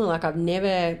very similar. I've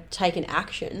never taken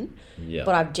action,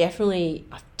 but I've definitely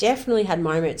had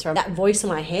moments where that voice in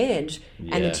my head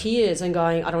and the tears and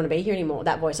going, I don't want to be here anymore.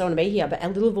 That voice, I don't want to be here. But a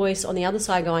little voice on the other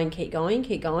side going, keep going,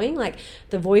 keep going.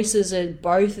 The voices are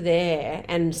both there,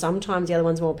 and sometimes the other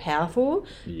one's more powerful.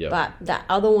 But that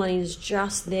other one is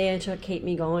just there to keep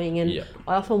me going. And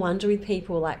I often wonder with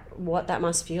people what that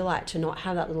must feel like to not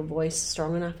have that little voice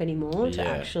strong enough anymore to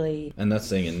actually. And that's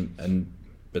the thing,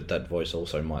 but that voice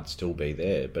also might still be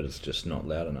there, but it's just not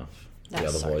loud enough. The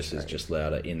other voice is just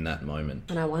louder in that moment.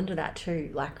 And I wonder that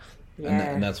too.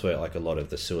 And that's where a lot of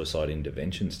the suicide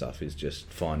intervention stuff is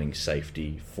just finding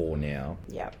safety for now.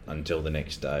 Until the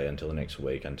next day, until the next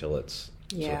week, until it's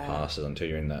sort of passes, until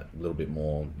you're in that little bit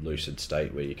more lucid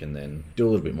state where you can then do a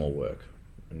little bit more work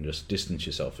and just distance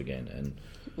yourself again. And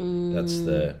that's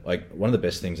one of the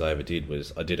best things I ever did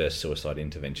was I did a suicide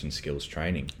intervention skills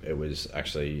training. It was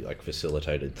actually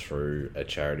facilitated through a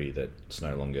charity that's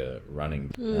no longer running.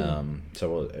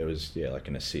 So it was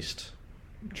an assist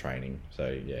training.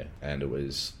 So and it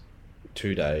was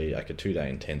 2 day, a 2 day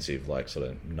intensive, sort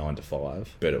of 9 to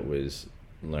 5. But it was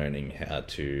learning how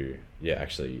to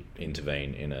actually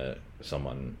intervene in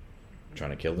someone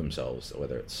trying to kill themselves,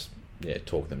 whether it's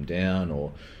talk them down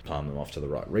or palm them off to the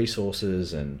right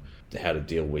resources, and how to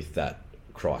deal with that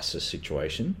crisis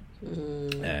situation.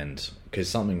 And because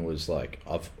something was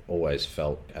I've always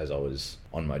felt as I was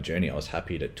on my journey, I was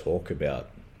happy to talk about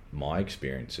my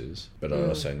experiences, but I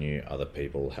also knew other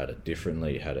people had it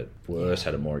differently, had it worse,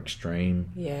 had it more extreme.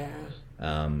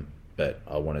 But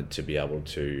I wanted to be able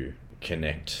to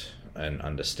connect and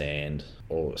understand,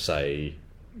 or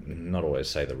not always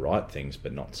say the right things,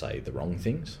 but not say the wrong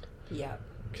things.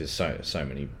 Because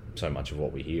so much of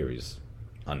what we hear is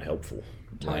unhelpful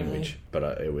language.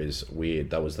 But it was weird.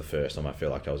 That was the first time I feel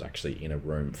like I was actually in a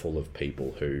room full of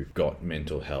people who got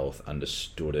mental health,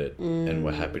 understood it, and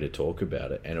were happy to talk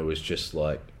about it. And it was just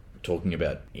talking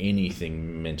about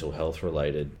anything mental health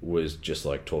related was just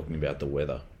talking about the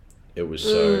weather. It was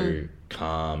so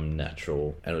calm,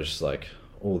 natural, and it was just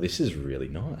oh, this is really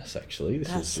nice, actually. This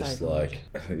is just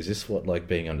is this what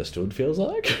being understood feels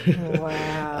like?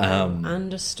 Wow.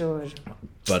 Understood.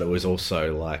 But it was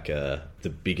also the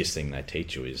biggest thing they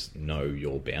teach you is know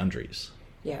your boundaries.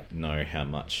 Know how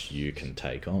much you can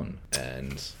take on.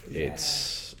 And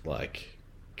it's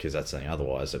because that's something,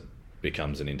 otherwise it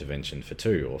becomes an intervention for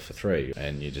 2 or for 3,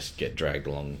 and you just get dragged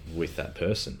along with that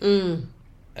person.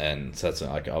 And so that's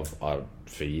I've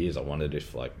for years I wondered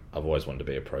if I've always wanted to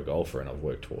be a pro golfer, and I've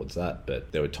worked towards that,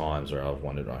 but there were times where I've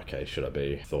wondered, okay, should I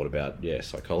be thought about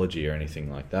psychology or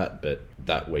anything like that? But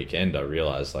that weekend I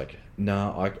realised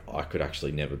no, I could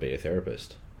actually never be a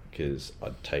therapist, because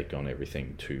I'd take on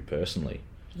everything too personally.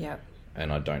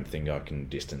 And I don't think I can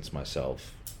distance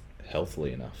myself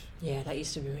healthily enough. That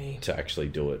used to be me. To actually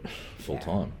do it full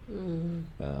time.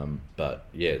 But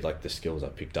the skills I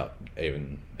picked up,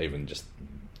 even just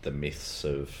the myths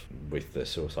with the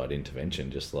suicide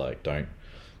intervention, just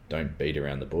don't beat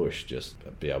around the bush, just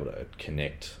be able to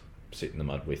connect, sit in the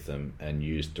mud with them, and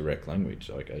use direct language.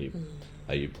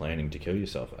 Are you planning to kill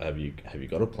yourself? Have you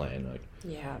got a plan?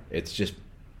 It's just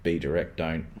be direct.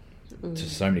 Don't.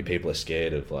 So many people are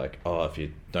scared of if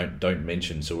you don't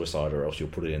mention suicide, or else you'll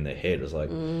put it in their head. It's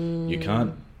you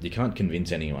can't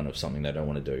convince anyone of something they don't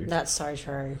want to do. That's so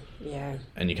true.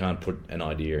 And you can't put an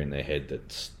idea in their head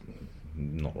that's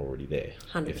not already there.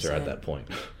 100%. If they're at that point.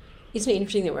 Isn't it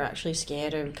interesting that we're actually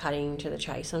scared of cutting to the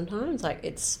chase sometimes?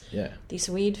 It's this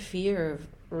weird fear of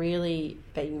really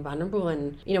being vulnerable,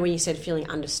 and when you said feeling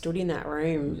understood in that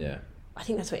room, I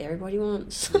think that's what everybody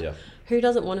wants. Who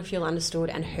doesn't want to feel understood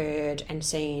and heard and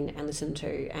seen and listened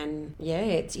to? And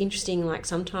it's interesting.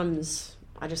 Sometimes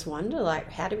I just wonder,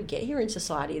 how do we get here in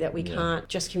society that we can't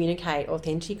just communicate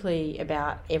authentically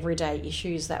about everyday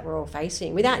issues that we're all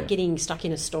facing without getting stuck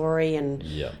in a story? And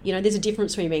there's a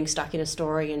difference between being stuck in a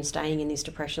story and staying in this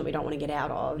depression that we don't want to get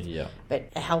out of. But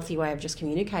a healthy way of just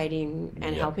communicating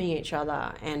and helping each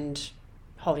other and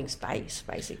holding space,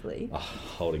 basically.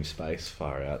 Holding space,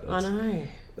 far out. I know.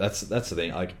 That's the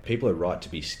thing. People are right to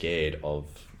be scared of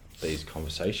these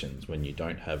conversations when you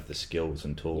don't have the skills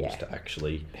and tools to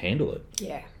actually handle it.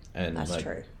 And that's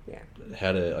true.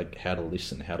 How to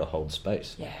listen, how to hold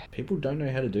space. People don't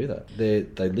know how to do that.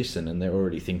 They listen and they're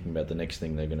already thinking about the next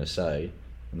thing they're going to say,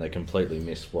 and they completely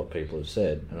miss what people have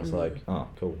said. And it's oh,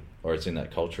 cool. Or it's in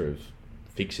that culture of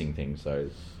fixing things. So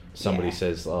somebody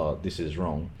says, oh, this is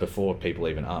wrong, before people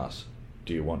even ask,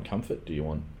 do you want comfort? Do you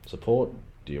want support?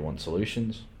 Do you want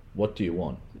solutions? What do you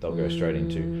want? They'll go straight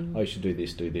into, oh, you should do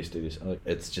this, do this, do this.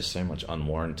 It's just so much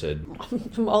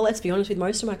unwarranted. Well, let's be honest, with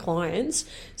most of my clients,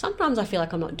 sometimes I feel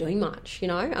like I'm not doing much, you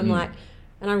know? I'm like,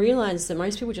 and I realise that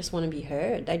most people just want to be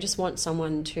heard. They just want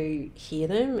someone to hear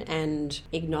them and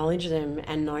acknowledge them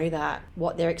and know that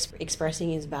what they're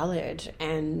expressing is valid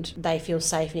and they feel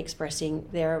safe in expressing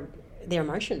their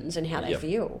emotions and how they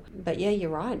feel. But yeah,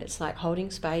 you're right. It's like holding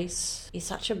space is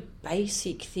such a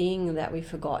basic thing that we've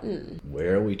forgotten.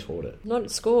 Where are we taught it? Not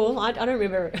at school. I don't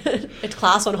remember a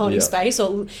class on holding space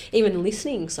or even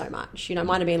listening so much. You know, it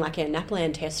might have been like a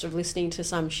NAPLAN test of listening to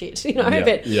some shit, you know,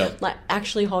 but like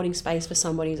actually holding space for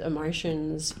somebody's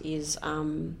emotions is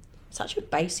such a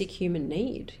basic human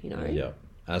need, you know? Yeah.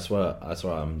 That's why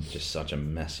I'm just such a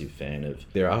massive fan of.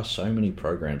 There are so many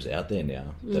programs out there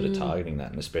now that are targeting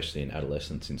that, and especially in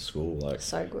adolescence in school, like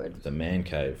so good. The Man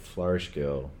Cave, Flourish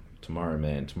Girl, Tomorrow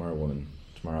Man, Tomorrow Woman,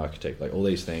 Tomorrow Architect, like all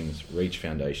these things. Reach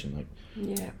Foundation,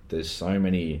 like there's so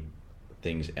many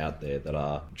things out there that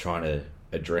are trying to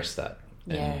address that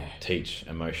and teach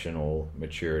emotional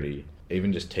maturity.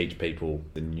 Even just teach people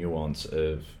the nuance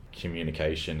of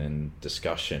communication and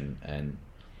discussion and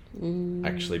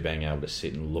actually being able to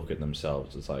sit and look at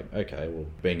themselves. It's like, okay, well,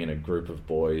 being in a group of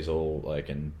boys all like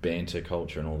and banter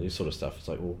culture and all this sort of stuff, it's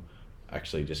like, well,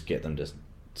 actually just get them to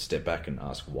step back and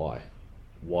ask why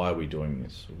are we doing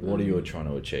this? What are you trying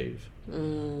to achieve?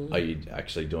 Are you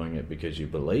actually doing it because you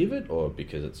believe it or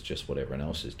because it's just what everyone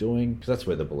else is doing? Because that's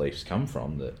where the beliefs come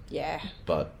from.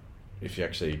 But if you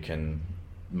actually can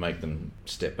make them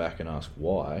step back and ask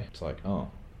why, it's like, oh,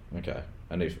 okay.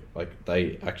 And if like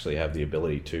they actually have the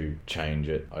ability to change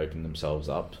it, open themselves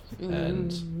up,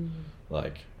 and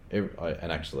like and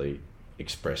actually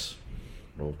express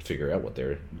or figure out what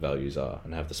their values are,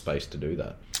 and have the space to do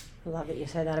that. I love that you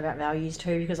said that about values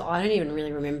too, because I don't even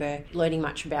really remember learning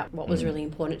much about what was really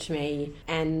important to me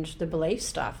and the belief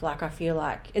stuff. Like I feel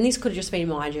like, and this could have just been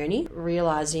my journey,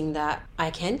 realising that I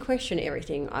can question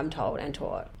everything I'm told and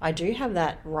taught. I do have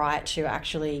that right to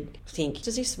actually think,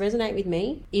 does this resonate with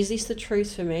me? Is this the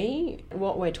truth for me?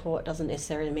 What we're taught doesn't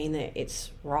necessarily mean that it's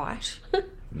right.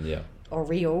 Or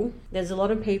real. There's a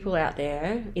lot of people out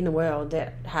there in the world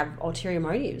that have ulterior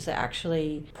motives that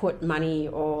actually put money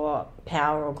or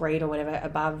power or greed or whatever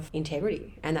above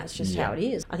integrity, and that's just how it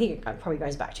is. I think it probably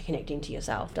goes back to connecting to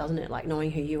yourself, doesn't it? Like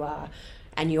knowing who you are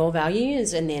and your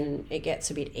values, and then it gets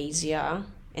a bit easier,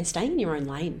 and staying in your own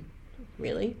lane,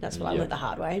 really. That's what I learned the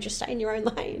hard way. Just stay in your own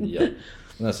lane.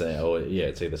 And that's it.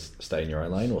 It's either stay in your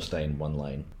own lane or stay in one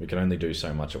lane. We can only do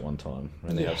so much at one time. We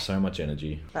only have so much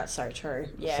energy. That's so true.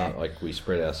 Yeah. It's not like we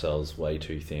spread ourselves way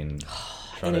too thin.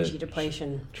 Energy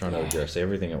depletion. Trying to address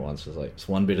everything at once. It's like, it's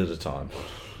one bit at a time.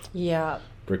 Yeah.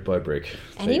 Brick by brick.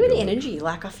 And even energy,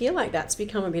 like I feel like that's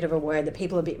become a bit of a word that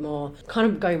people are a bit more, kind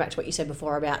of going back to what you said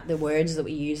before about the words that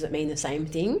we use that mean the same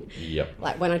thing.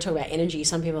 Like when I talk about energy,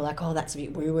 some people are like, oh, that's a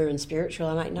bit woo-woo and spiritual.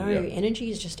 I'm like, no, energy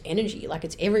is just energy. Like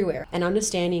it's everywhere. And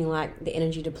understanding like the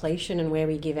energy depletion and where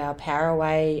we give our power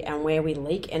away and where we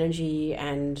leak energy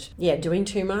and doing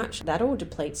too much, that all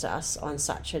depletes us on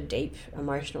such a deep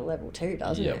emotional level too,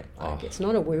 doesn't it? Like it's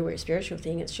not a woo-woo spiritual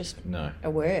thing. It's just a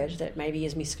word that maybe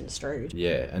is misconstrued.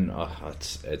 And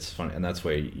it's fun, and that's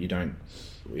where you don't,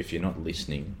 if you're not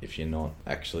listening, if you're not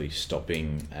actually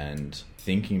stopping and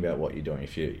thinking about what you're doing,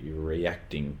 if you're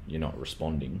reacting, you're not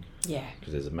responding.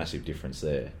 Because there's a massive difference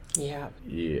there.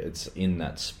 It's in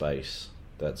that space.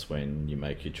 That's when you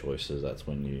make your choices. That's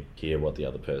when you hear what the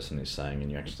other person is saying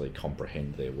and you actually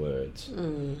comprehend their words.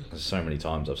 So many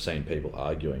times I've seen people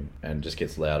arguing and it just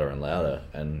gets louder and louder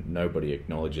and nobody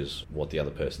acknowledges what the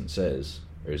other person says.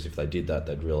 Whereas if they did that,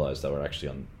 they'd realise they were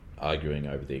actually arguing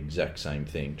over the exact same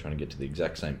thing, trying to get to the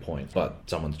exact same point. But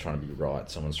someone's trying to be right,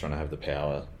 someone's trying to have the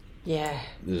power.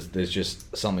 There's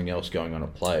just something else going on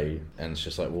at play, and it's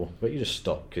just like, well, but you just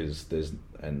stop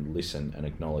and listen and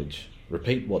acknowledge.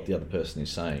 Repeat what the other person is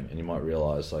saying, and you might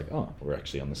realise, like, oh, we're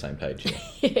actually on the same page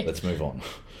here. Let's move on.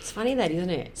 It's funny that, isn't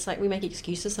it? It's like we make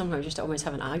excuses sometimes just to almost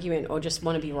have an argument or just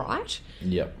want to be right.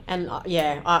 And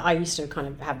I used to kind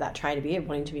of have that trait a bit,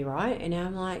 wanting to be right, and now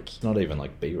I'm like... It's not even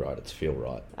like be right, it's feel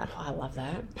right. I love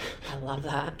that. I love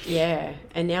that. Yeah.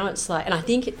 And now it's like... And I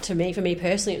think for me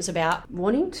personally, it was about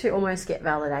wanting to almost get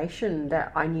validation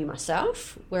that I knew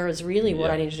myself, whereas really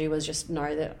what I needed to do was just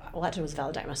know that all I had to do was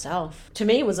validate myself. To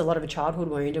me, it was a lot of a childhood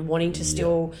wound and wanting to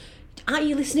still aren't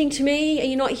you listening to me? Are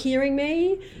you not hearing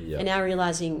me? Yeah. And now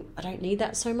realising I don't need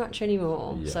that so much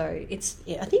anymore. Yeah. So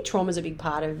I think trauma's a big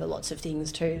part of lots of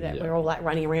things too, that Yeah. we're all like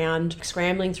running around,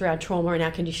 scrambling through our trauma and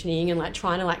our conditioning and like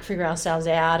trying to like figure ourselves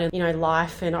out and, you know,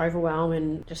 life and overwhelm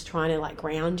and just trying to like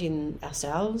ground in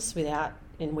ourselves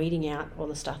and weeding out all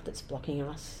the stuff that's blocking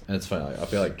us. And it's funny, I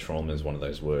feel like trauma is one of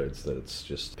those words that it's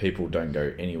just, people don't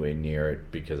go anywhere near it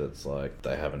because it's like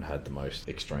they haven't had the most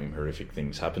extreme horrific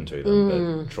things happen to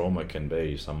them. But trauma can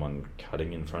be someone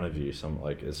cutting in front of you, it's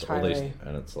all these,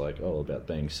 and it's like all about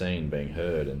being seen, being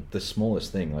heard, and the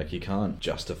smallest thing, like you can't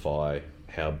justify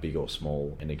how big or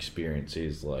small an experience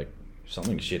is. Like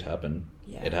something shit happened,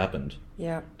 it happened.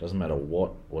 Yeah. Doesn't matter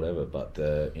whatever, but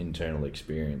the internal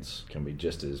experience can be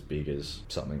just as big as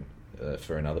something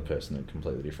for another person and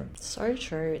completely different. So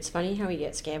true. It's funny how we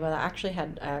get scared by that. I actually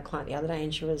had a client the other day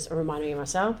and she was reminding me of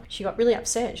myself. She got really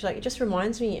upset. She's like, it just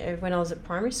reminds me of when I was at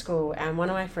primary school and one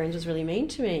of my friends was really mean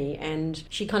to me, and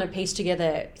she kind of pieced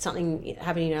together something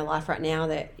happening in her life right now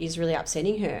that is really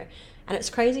upsetting her. And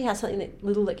it's crazy how something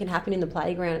that can happen in the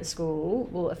playground at school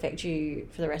will affect you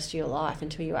for the rest of your life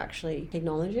until you actually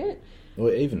acknowledge it.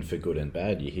 Well, even for good and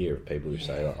bad, you hear of people who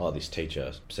say, like, oh, this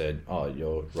teacher said, oh,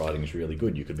 your writing's really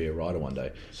good, you could be a writer one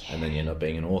day, and then you end up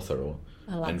being an author,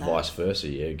 and vice versa.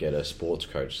 You get a sports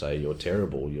coach say you're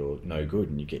terrible, you're no good,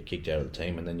 and you get kicked out of the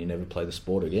team, and then you never play the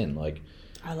sport again. Like,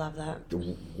 I love that.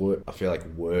 I feel like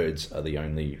words are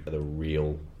the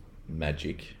real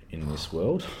magic in this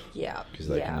world. Yeah. Because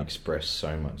they can express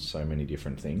so many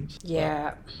different things.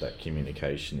 Yeah. That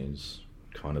communication is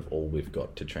kind of all we've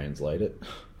got to translate it.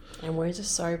 And words are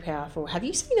so powerful. Have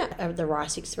you seen that the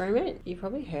rice experiment? You've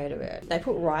probably heard of it. They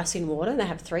put rice in water and they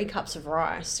have 3 cups of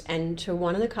rice. And to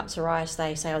one of the cups of rice,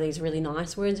 they say all these really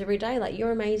nice words every day, like you're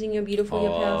amazing, you're beautiful,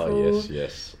 you're powerful.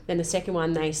 Yes. Then the second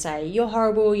one, they say you're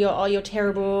horrible, you're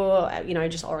terrible,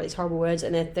 just all these horrible words.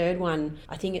 And the third one,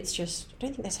 I think it's just, I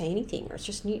don't think they say anything, or it's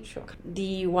just neutral.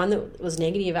 The one that was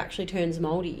negative actually turns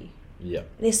mouldy. Yeah.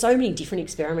 There's so many different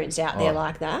experiments out there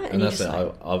like that. And that's it.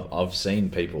 I've seen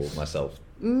people myself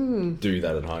do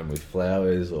that at home with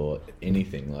flowers or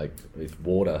anything, like with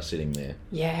water sitting there.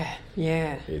 Yeah.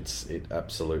 It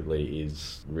absolutely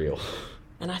is real.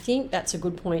 And I think that's a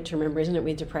good point to remember, isn't it,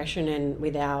 with depression and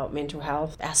with our mental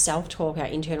health, our self-talk, our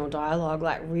internal dialogue,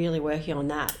 like really working on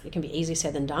that. It can be easier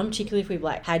said than done, particularly if we've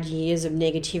like had years of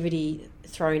negativity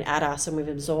thrown at us and we've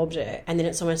absorbed it, and then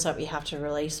it's almost like we have to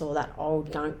release all that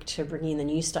old gunk to bring in the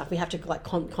new stuff. We have to like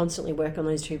constantly work on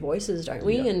those 2 voices, don't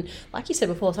we? And like you said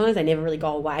before, sometimes they never really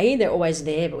go away, they're always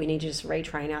there, but we need to just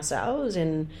retrain ourselves.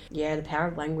 And the power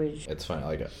of language. It's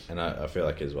funny, and I feel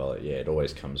like as well, it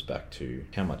always comes back to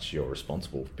how much you're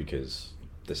responsible, because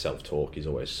the self-talk is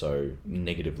always so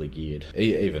negatively geared.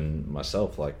 Even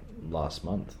myself, like last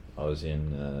month I was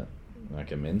in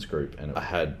like a men's group, and I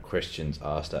had questions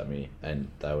asked at me, and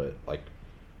they were like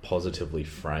positively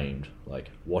framed, like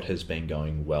what has been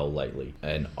going well lately.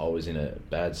 And I was in a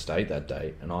bad state that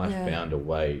day, and I found a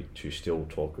way to still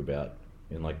talk about,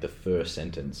 in like the first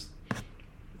sentence,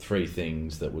 3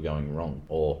 things that were going wrong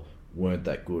or weren't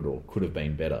that good or could have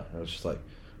been better. I was just like,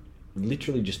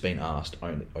 literally just been asked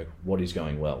only, like, what is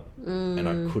going well, and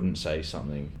I couldn't say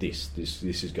something, this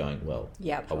is going well.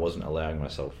 I wasn't allowing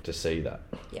myself to see that.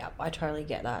 I totally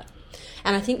get that.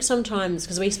 And I think sometimes,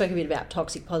 because we spoke a bit about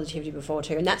toxic positivity before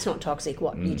too, and that's not toxic,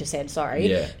 what you just said,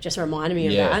 just reminded me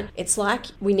of that. It's like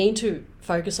we need to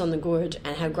focus on the good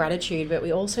and have gratitude, but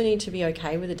we also need to be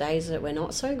okay with the days that we're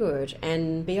not so good,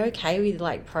 and be okay with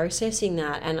like processing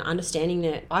that and understanding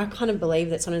that. I kind of believe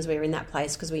that sometimes we're in that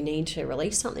place because we need to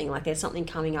release something, like there's something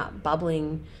coming up,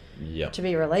 bubbling to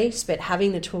be released, but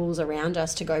having the tools around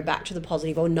us to go back to the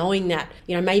positive, or knowing that,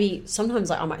 maybe sometimes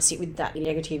like I might sit with that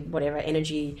negative whatever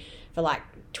energy for like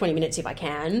 20 minutes if I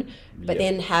can, but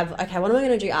then have, okay, what am I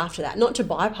going to do after that? Not to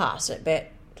bypass it,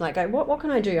 but like go, what can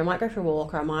I do? I might go for a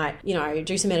walk, or I might,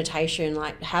 do some meditation,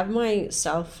 like have my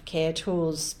self-care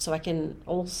tools so I can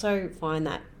also find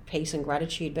that peace and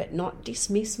gratitude, but not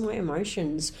dismiss my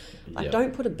emotions. Like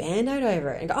don't put a band-aid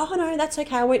over it and go, oh no, that's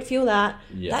okay, I won't feel that.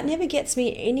 That never gets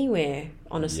me anywhere,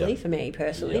 honestly, for me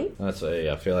personally. That's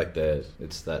I feel like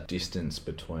it's that distance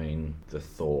between the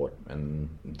thought and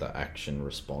the action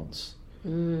response.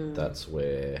 That's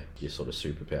where your sort of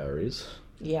superpower is.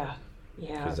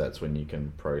 Because that's when you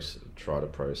can try to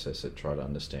process it, try to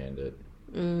understand it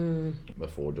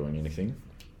before doing anything.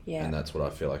 And that's what I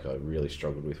feel like I really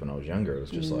struggled with when I was younger. It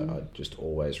was just like I just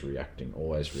always reacting.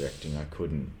 I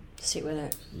couldn't sit with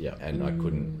it. And I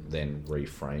couldn't then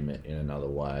reframe it in another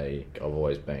way. I've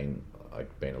always been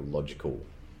a logical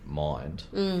mind,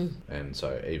 and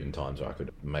so even times where I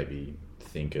could maybe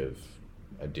think of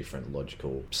a different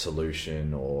logical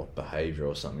solution or behavior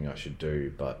or something I should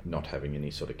do, but not having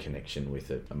any sort of connection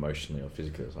with it emotionally or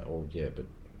physically. It's like, oh yeah, but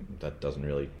that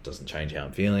doesn't change how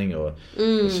I'm feeling, or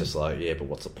it's just like, yeah, but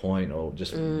what's the point, or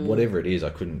just whatever it is. I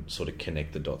couldn't sort of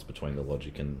connect the dots between the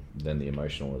logic and then the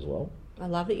emotional as well. I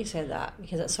love that you said that,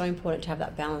 because it's so important to have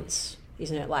that balance,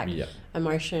 isn't it? Like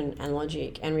emotion and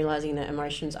logic, and realising that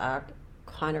emotions are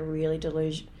kind of really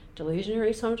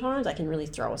delusionary sometimes. They can really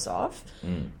throw us off,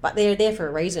 but they're there for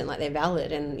a reason. Like, they're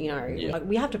valid, and like,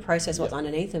 we have to process what's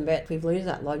underneath them. But if we lose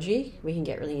that logic, we can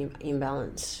get really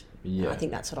imbalanced. I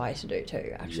think that's what I used to do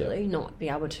too, actually. Not be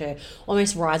able to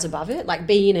almost rise above it, like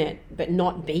be in it but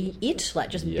not be it, like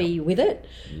just be with it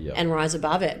and rise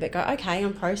above it, but go, okay,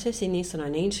 I'm processing this and I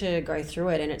need to go through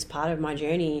it and it's part of my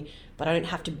journey, but I don't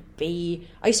have to be...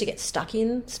 I used to get stuck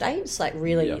in states, like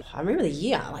really... I remember the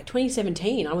year, like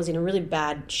 2017, I was in a really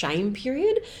bad shame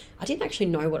period. I didn't actually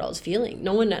know what I was feeling.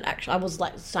 No one had actually... I was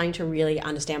like starting to really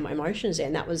understand my emotions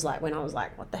then. That was like when I was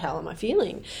like, what the hell am I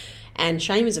feeling? And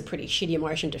shame is a pretty shitty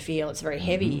emotion to feel. It's very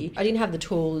heavy. I didn't have the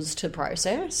tools to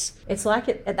process. It's like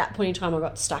at that point in time, I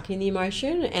got stuck in the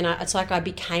emotion, and it's like I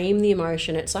became the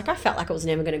emotion. It's like I felt like it was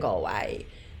never going to go away.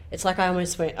 It's like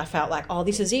I felt like, oh,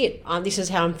 this is it. This is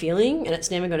how I'm feeling, and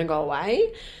it's never going to go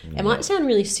away. It might sound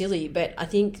really silly, but I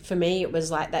think for me it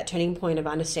was like that turning point of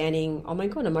understanding, oh my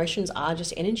God, emotions are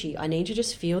just energy. I need to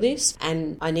just feel this,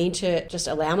 and I need to just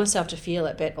allow myself to feel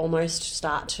it, but almost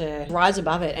start to rise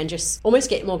above it and just almost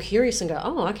get more curious and go,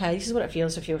 oh, okay, this is what it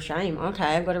feels to feel shame.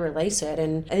 Okay, I've got to release it.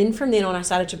 And then from then on, I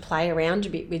started to play around a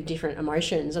bit with different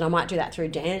emotions, and I might do that through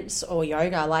dance or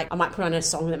yoga. Like, I might put on a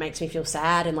song that makes me feel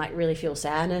sad and like really feel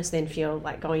sadness, then feel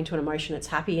like going to an emotion that's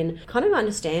happy, and kind of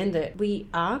understand that we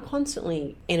are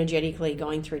constantly energetically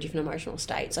going through different emotional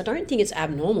states. I don't think it's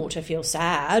abnormal to feel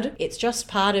sad. It's just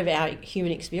part of our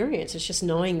human experience. It's just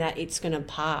knowing that it's going to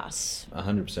pass.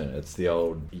 100%. It's the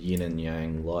old yin and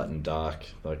yang, light and dark.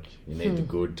 Like, you need the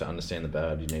good to understand the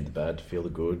bad. You need the bad to feel the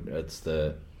good.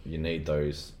 You need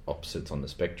those opposites on the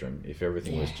spectrum. If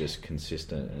everything was just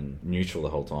consistent and neutral the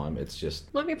whole time, it's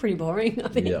just... Might be pretty boring, I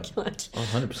think. Yeah.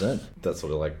 100%. That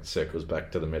sort of like circles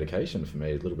back to the medication for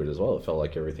me a little bit as well. It felt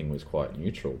like everything was quite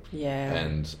neutral. Yeah.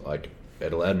 And like,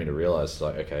 it allowed me to realise,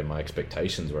 like, okay, my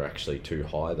expectations were actually too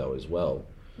high though as well.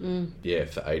 Yeah,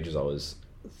 for ages I was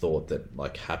thought that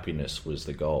like happiness was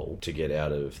the goal to get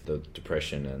out of the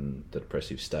depression and the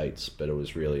depressive states, but it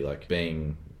was really like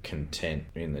being content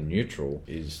in the neutral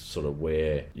is sort of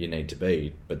where you need to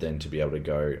be, but then to be able to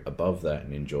go above that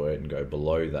and enjoy it and go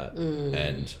below that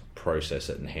and process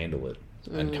it and handle it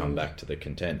and come back to the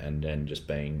content, and then just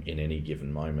being in any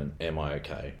given moment, am I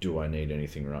okay? Do I need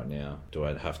anything right now? Do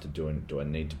I have to do it? Do I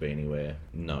need to be anywhere?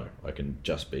 No, I can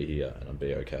just be here and I'll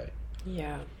be okay.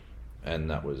 Yeah. And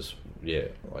that was,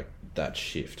 like that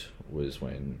shift was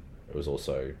when it was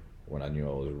also when I knew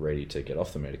I was ready to get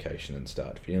off the medication and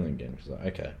start feeling again. It was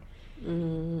like, okay,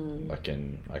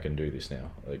 I can do this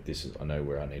now. Like, I know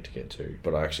where I need to get to,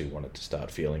 but I actually wanted to start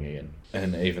feeling again.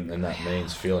 And then that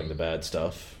means feeling the bad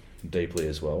stuff deeply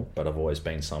as well. But I've always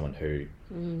been someone who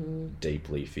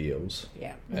deeply feels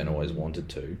and always wanted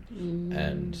to.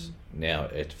 And now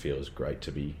it feels great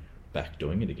to be back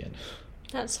doing it again.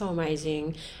 That's so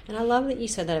amazing. And I love that you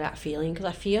said that about feeling, because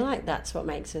I feel like that's what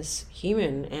makes us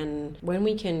human. And when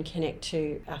we can connect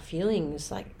to our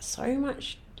feelings, like it's so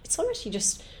much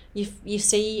you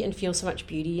see and feel so much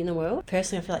beauty in the world.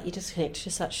 Personally, I feel like you just connect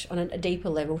to such on a deeper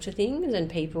level to things and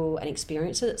people and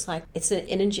experiences. It's like it's an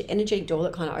energetic door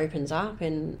that kind of opens up,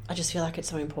 and I just feel like it's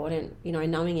so important.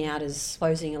 Numbing out is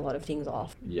closing a lot of things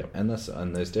off. Yeah, and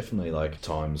there's definitely like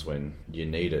times when you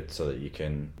need it so that you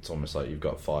can. It's almost like you've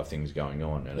got 5 things going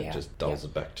on, and it just dulls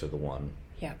it back to the one.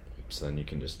 Yeah. So then you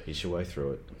can just piece your way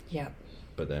through it. Yeah.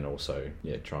 But then also,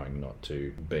 trying not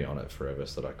to be on it forever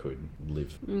so that I could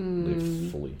live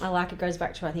fully. I like it goes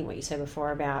back to, I think, what you said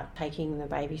before about taking the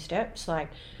baby steps, like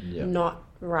not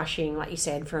rushing, like you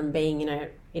said, from being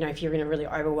if you're in a really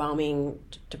overwhelming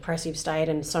depressive state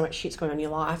and so much shit's going on in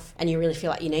your life and you really feel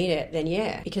like you need it,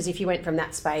 then because if you went from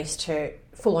that space to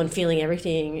full on feeling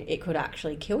everything, it could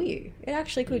actually kill you. It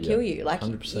actually could kill you. Like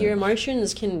 100%. Your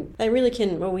emotions really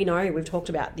can, well, we know, we've talked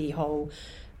about the whole...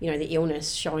 the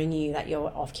illness showing you that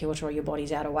you're off kilter or your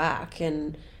body's out of whack.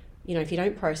 And, if you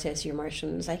don't process your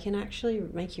emotions, they can actually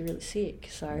make you really sick.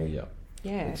 So,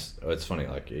 yeah. It's funny,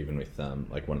 like, even with,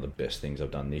 like, one of the best things I've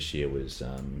done this year was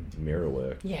mirror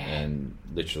work. Yeah. And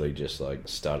literally just, like,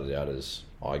 started out as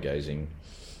eye gazing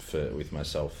with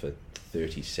myself for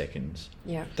 30 seconds.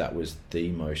 Yeah. That was the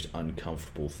most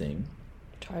uncomfortable thing.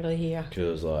 Totally here.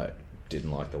 Because, like, didn't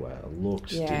like the way I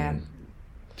looked. Yeah.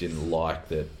 Didn't like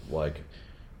that, like...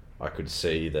 I could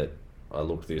see that I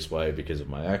look this way because of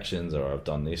my actions, or I've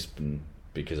done this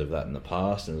because of that in the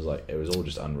past. And it was all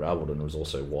just unraveled, and it was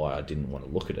also why I didn't want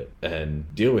to look at it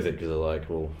and deal with it, because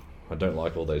I don't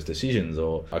like all those decisions,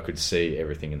 or I could see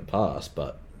everything in the past,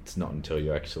 but it's not until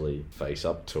you actually face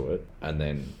up to it. And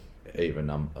then even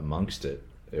amongst it,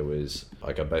 it was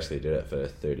I basically did it for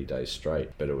 30 days straight,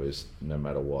 but it was no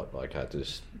matter what, I had to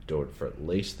just do it for at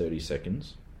least 30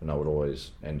 seconds, and I would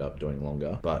always end up doing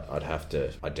longer, but I'd have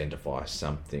to identify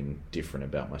something different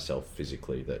about myself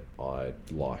physically that I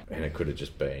like. And it could have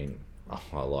just been,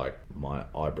 I like my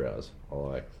eyebrows, I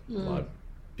like my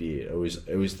beard.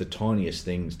 It was the tiniest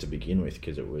things to begin with,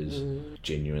 because it was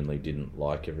genuinely didn't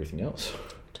like everything else.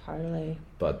 Totally.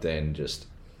 But then just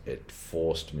it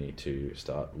forced me to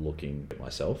start looking at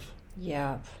myself.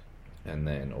 Yeah. And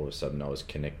then all of a sudden I was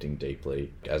connecting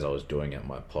deeply. As I was doing it,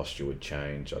 my posture would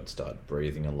change. I'd start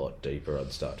breathing a lot deeper.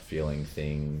 I'd start feeling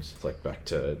things, like back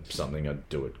to something I'd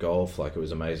do at golf. It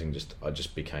was amazing. I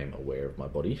just became aware of my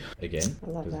body again. I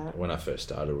love that. When I first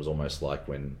started, it was almost like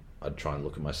when I'd try and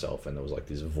look at myself and there was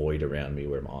this void around me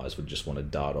where my eyes would just want to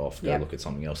dart off, go look at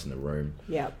something else in the room.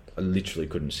 Yep. I literally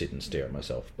couldn't sit and stare at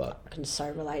myself. But I can so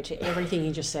relate to everything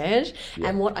you just said.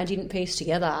 And what I didn't piece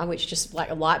together, which just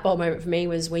a light bulb moment for me,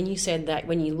 was when you said that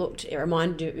when you looked, it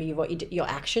reminded you of what you did, your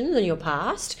actions and your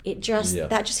past. It just,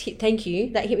 that just hit, thank you,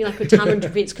 that hit me like a ton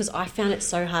of bits, because I found it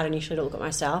so hard initially to look at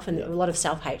myself, and a lot of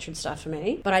self-hatred stuff for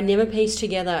me. But I never pieced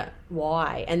together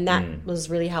why. And that was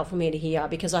really helpful for me to hear,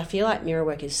 because I feel like mirror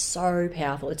work is so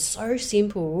powerful. It's so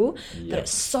simple, but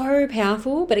it's so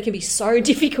powerful, but it can be so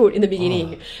difficult in the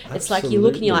beginning. It's like you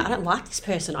look and you're like, I don't like this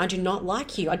person. I do not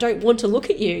like you. I don't want to look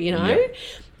at you, you know? Yeah.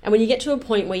 And when you get to a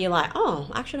point where you're like, oh,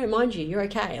 I actually don't mind you. You're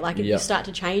okay. If you start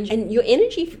to change, and your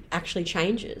energy actually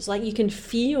changes. You can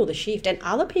feel the shift, and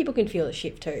other people can feel the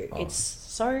shift too. It's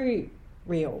so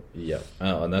real. Yeah.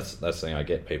 And that's the thing. I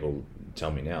get people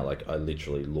tell me now, I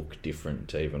literally look different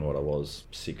to even what I was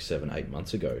 6, 7, 8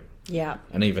 months ago. Yeah.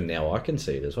 And even now I can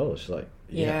see it as well. It's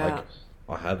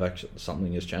I have actually,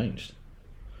 something has changed.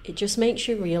 It just makes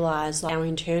you realise our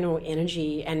internal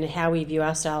energy and how we view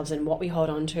ourselves and what we hold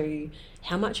on to,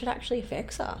 how much it actually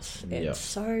affects us. It's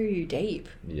so deep.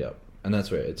 Yeah. And that's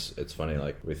where it's funny,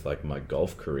 with my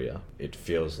golf career, it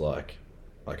feels like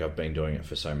I've been doing it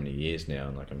for so many years now,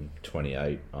 and I'm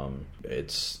 28.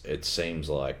 It seems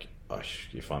like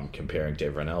if I'm comparing to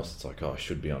everyone else, it's I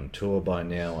should be on tour by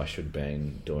now, I should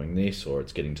be doing this, or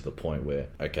it's getting to the point where,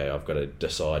 okay, I've got to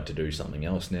decide to do something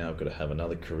else now, I've got to have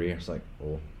another career. It's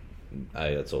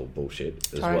that's all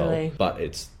bullshit as well. But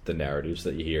it's the narratives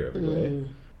that you hear everywhere.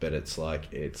 But it's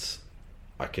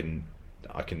I can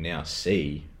now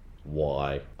see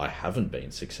why I haven't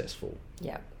been successful.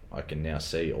 Yeah. I can now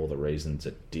see all the reasons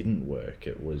it didn't work.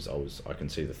 I can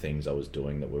see the things I was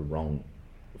doing that were wrong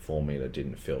for me, that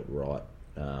didn't feel right.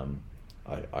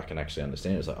 I can actually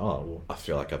understand. It's I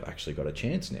feel like I've actually got a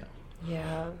chance now.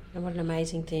 Yeah, and what an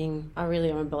amazing thing. I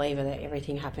really am a believer that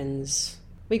everything happens.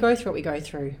 We go through what we go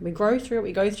through. We grow through what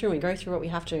we go through, and we go through what we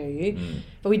have to.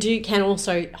 But we can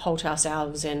also halt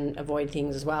ourselves and avoid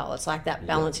things as well. It's that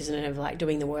balance, isn't it, of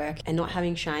doing the work and not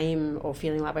having shame or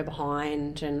feeling like we're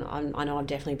behind. And I know I've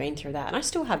definitely been through that. And I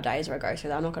still have days where I go through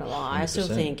that, I'm not going to lie. 100%. I still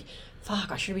think,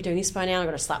 fuck, I should be doing this by now. I've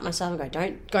got to slap myself and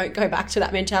go, don't go back to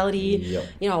that mentality.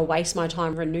 Yep. I'll waste my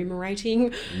time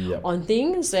enumerating on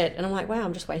things and I'm like, wow,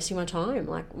 I'm just wasting my time.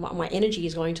 My energy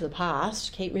is going to the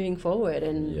past. Keep moving forward.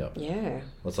 And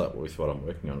That's with what I'm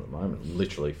working on at the moment. I'm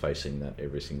literally facing that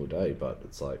every single day, but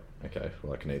it's okay,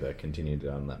 well, I can either continue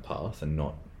down that path and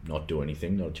not do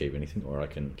anything, not achieve anything, or I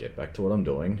can get back to what I'm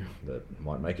doing that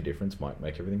might make a difference, might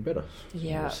make everything better.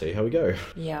 Yeah. We'll see how we go.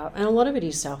 Yeah, and a lot of it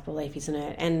is self-belief, isn't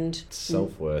it? And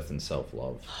self-worth and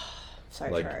self-love. So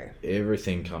true.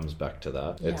 Everything comes back to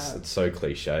that. It's so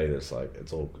cliche that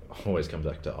it's all always comes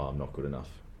back to, I'm not good enough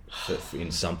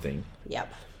in something.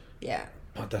 Yep. Yeah.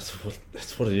 But that's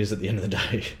what it is at the end of the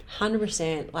day.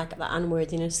 100%. The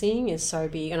unworthiness thing is so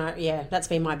big. And that's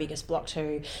been my biggest block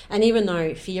too. And even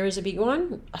though fear is a big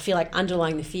one, I feel like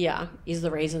underlying the fear is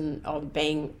the reason of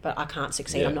but I can't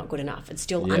succeed, I'm not good enough. It's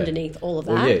still underneath all of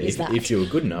that. Well, if you were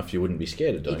good enough, you wouldn't be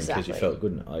scared of doing it because you felt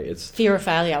good enough. It's fear of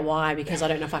failure. Why? Because I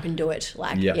don't know if I can do it.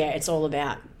 It's all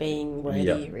about being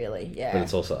worthy, really. Yeah. But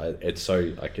it's also, it's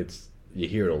so, you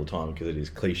hear it all the time because it is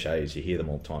cliches. You hear them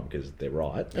all the time because they're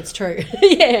right. It's true.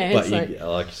 Yeah. But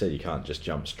like you said, you can't just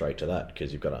jump straight to that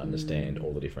because you've got to understand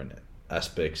all the different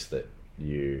aspects that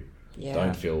you Yeah.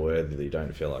 Don't feel worthy,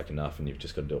 don't feel like enough, and you've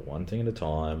just got to do it one thing at a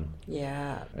time.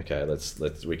 Yeah. Okay,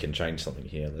 we can change something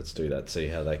here. Let's do that. See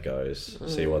how that goes.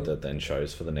 See what that then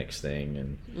shows for the next thing,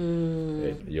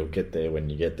 and you'll get there when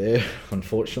you get there.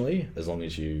 Unfortunately, as long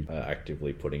as you are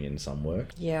actively putting in some work.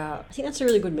 Yeah, I think that's a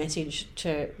really good message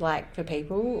to for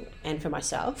people and for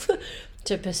myself.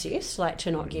 To persist, like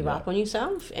to not give up on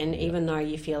yourself. And even though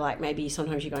you feel like maybe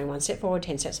sometimes you're going 1 step forward,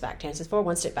 10 steps back, 10 steps forward,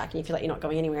 1 step back, and you feel like you're not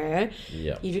going anywhere,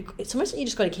 it's almost like you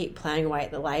just got to keep playing away at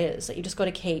the layers. Like you just got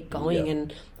to keep going.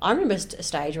 And I remember a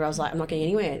stage where I was like, I'm not getting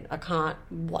anywhere. I can't,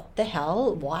 what the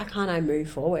hell? Why can't I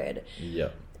move forward? Yeah.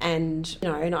 And,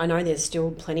 and I know there's still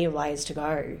plenty of layers to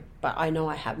go, but I know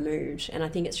I have moved. And I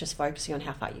think it's just focusing on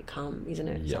how far you come, isn't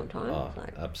it, sometimes? Oh,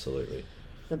 absolutely.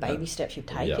 The baby steps you've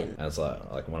taken. Yeah, and it's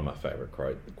like one of my favourite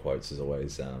quotes is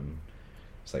always,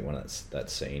 it's like that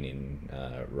scene in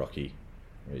Rocky,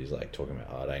 where he's like talking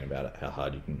about about how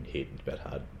hard you can hit, about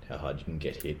how hard you can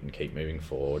get hit and keep moving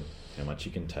forward, how much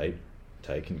you can take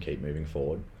and keep moving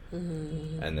forward.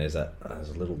 Mm-hmm. And there's a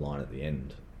little line at the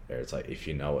end where it's like, if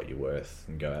you know what you're worth,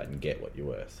 and go out and get what you're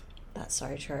worth. That's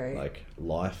so true. Like,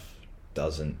 life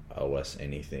doesn't owe us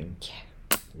anything.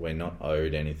 Yeah. We're not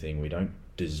owed anything. We don't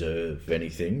deserve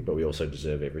anything, but we also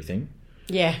deserve everything.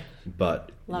 Yeah.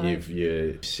 But if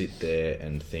you sit there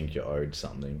and think you're owed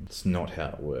something, it's not how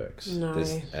it works. No.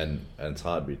 And it's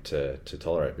hard to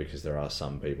tolerate, because there are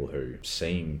some people who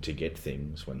seem to get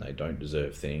things when they don't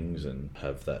deserve things, and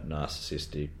have that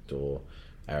narcissistic or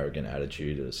arrogant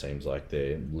attitude. It seems like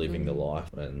they're living the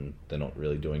life and they're not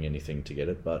really doing anything to get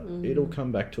it, but it'll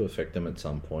come back to affect them at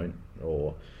some point,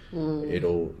 or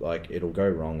it'll go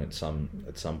wrong at some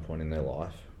point in their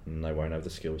life, and they won't have the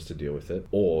skills to deal with it,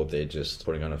 or they're just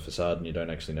putting on a facade and you don't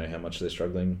actually know how much they're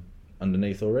struggling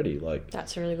underneath already. Like,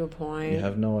 that's a really good point. You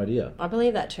have no idea. I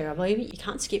believe that too. I believe you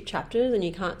can't skip chapters, and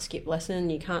you can't skip lesson,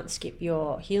 you can't skip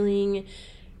your healing.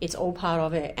 It's all part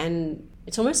of it. And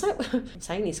it's almost like, I'm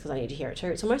saying this because I need to hear it too,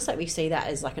 it's almost like we see that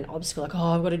as like an obstacle, like,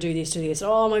 oh, I've got to do this.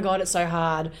 Oh my God, it's so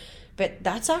hard. But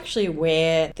that's actually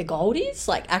where the gold is,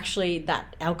 like actually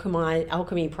that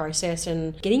alchemy process,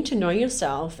 and getting to know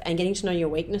yourself and getting to know your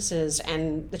weaknesses,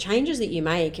 and the changes that you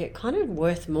make, it kind of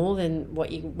worth more than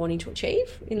what you're wanting to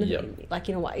achieve in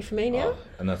a way for me now.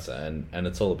 And that's and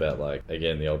it's all about, like,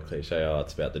 again, the old cliche,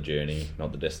 it's about the journey,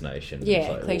 not the destination. Yeah,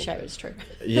 like, cliche was true.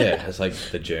 Yeah, it's like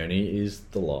the journey is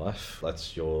the life.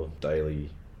 That's your daily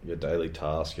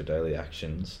task, your daily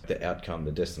actions. The outcome,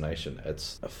 the destination,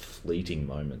 it's a fleeting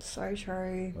moment. So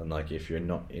true. And like, if you're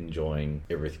not enjoying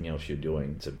everything else you're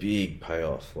doing, it's a big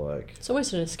payoff. Like, it's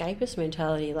almost an escapist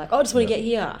mentality, like, oh, I just want to get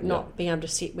here, not being able to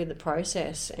sit with the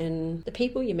process and the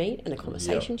people you meet and the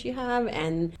conversations you have,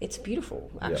 and it's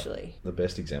beautiful, actually. The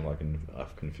best example I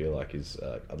can feel like is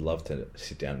I'd love to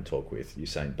sit down and talk with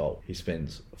Usain Bolt. He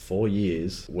spends 4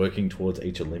 years working towards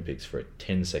each Olympics for a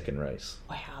 10-second race.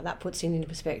 Wow, that puts it into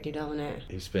perspective, doesn't it?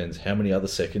 He spends how many other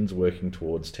seconds working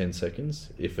towards 10 seconds?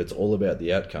 If it's all about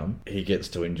the outcome, he gets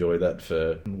to enjoy that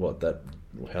for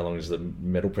how long does the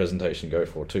medal presentation go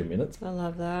for? 2 minutes? I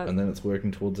love that. And then it's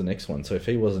working towards the next one. So if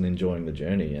he wasn't enjoying the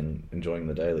journey and enjoying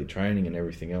the daily training and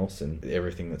everything else, and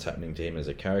everything that's happening to him as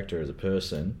a character, as a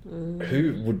person,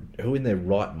 who in their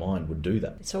right mind would do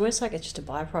that? It's almost like it's just a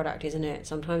byproduct, isn't it?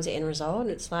 Sometimes the end result,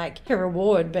 it's like a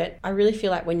reward, but I really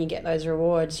feel like when you get those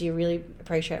rewards, you really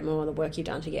appreciate more the work you've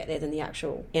done to get there than the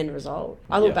actual end result.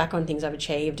 I look back on things I've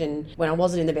achieved, and when I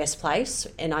wasn't in the best place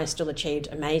and I still achieved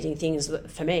amazing things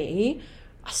for me,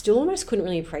 I still almost couldn't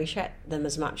really appreciate them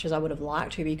as much as I would have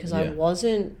liked to, because I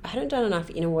hadn't done enough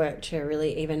inner work to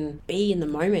really even be in the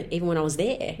moment, even when I was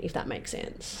there, if that makes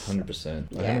sense.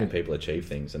 100%. Like, how many people achieve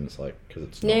things and it's like, because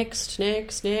it's next.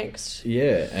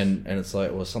 Yeah, and it's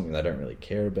like, well, something they don't really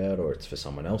care about, or it's for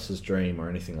someone else's dream or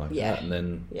anything like that. And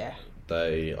then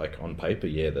they, like, on paper,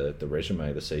 the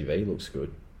resume, the CV looks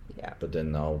good. Yeah. But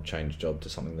then they'll change job to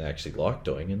something they actually like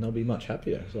doing, and they'll be much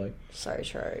happier. It's like, so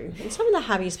true. And some of the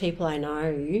happiest people I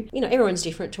know, everyone's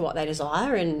different to what they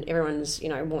desire, and everyone's,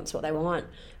 wants what they want.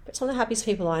 But some of the happiest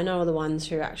people I know are the ones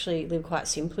who actually live quite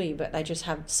simply, but they just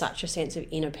have such a sense of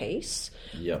inner peace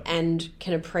and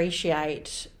can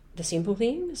appreciate the simple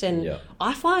things. And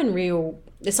I find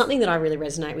there's something that I really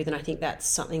resonate with, and I think that's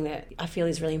something that I feel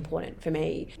is really important for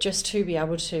me, just to be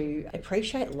able to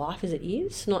appreciate life as it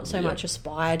is, not so much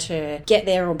aspire to get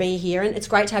there or be here. And it's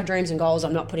great to have dreams and goals.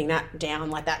 I'm not putting that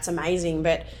down, like, that's amazing,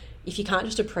 but if you can't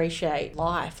just appreciate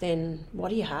life, then what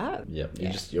do you have? Yep.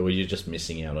 You're just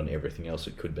missing out on everything else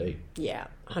it could be. Yeah,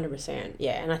 100%.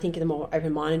 Yeah, and I think the more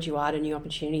open-minded you are to new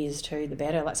opportunities too, the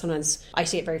better. Like sometimes I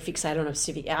used to get very fixated on a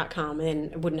specific outcome and then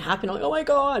it wouldn't happen. I'm like, oh my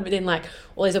God. But then like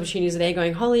all these opportunities are there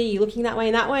going, Holly, you're looking that way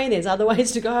and that way. There's other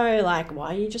ways to go. Like,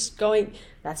 why are you just going...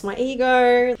 That's my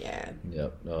ego. Yeah.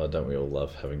 Yep. Oh, don't we all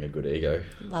love having a good ego?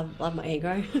 Love my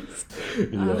ego.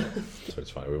 Yeah. So it's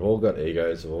funny. We've all got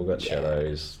egos. We've all got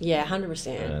shadows. Yeah,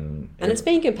 100%. And it's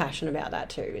being compassionate about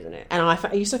that too, isn't it? And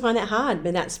I used to find that hard,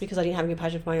 but that's because I didn't have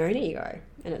compassion for my own ego.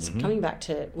 And it's coming back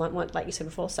to, like you said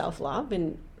before, self-love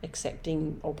and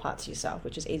accepting all parts of yourself,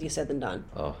 which is easier said than done.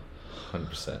 Oh,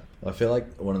 100%. I feel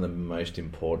like one of the most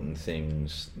important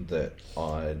things that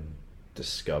I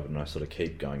discovered and I sort of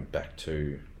keep going back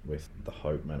to with the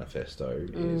Hope Manifesto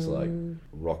is like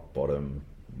rock bottom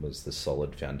was the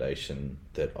solid foundation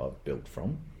that I've built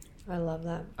from. I love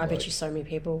that. I bet you so many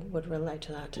people would relate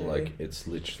to that too. Like it's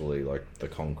literally like the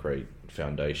concrete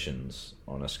foundations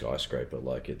on a skyscraper.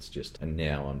 Like it's just, and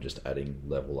now I'm just adding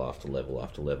level after level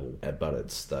after level. But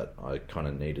it's that I kind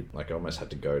of needed, like I almost had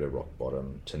to go to rock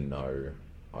bottom to know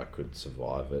I could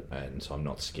survive it, and so I'm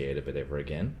not scared of it ever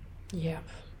again. Yeah.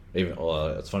 Even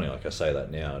it's funny, like I say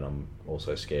that now, and I'm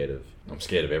also scared of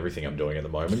everything I'm doing at the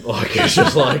moment. Like it's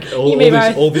just like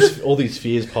all these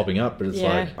fears popping up, but it's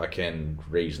like I can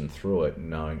reason through it,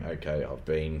 knowing okay, I've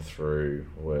been through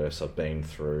worse, I've been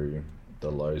through the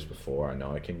lows before. I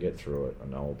know I can get through it. I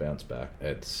know I'll bounce back.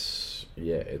 It's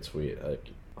weird.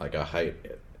 Like I hate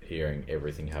hearing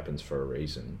everything happens for a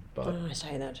reason, but I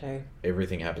say that too.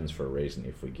 Everything happens for a reason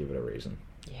if we give it a reason.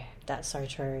 Yeah, that's so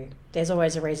true. There's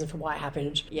always a reason for why it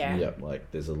happened. Yeah. Yeah,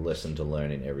 like there's a lesson to learn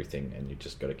in everything, and you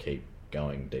just got to keep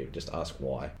going deep. Just ask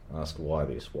why. Ask why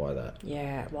this, why that.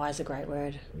 Yeah, why is a great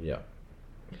word. Yeah,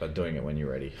 but doing it when you're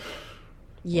ready.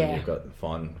 Yeah. When you've got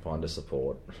find a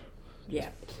support. Yeah.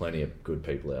 There's plenty of good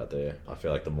people out there. I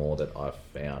feel like the more that I've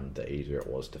found, the easier it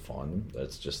was to find them.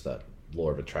 It's just that law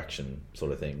of attraction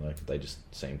sort of thing. Like they just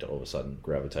seem to all of a sudden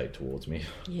gravitate towards me.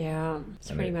 Yeah,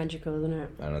 it's pretty magical, isn't it?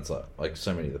 And it's like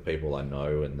so many of the people I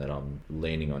know and that I'm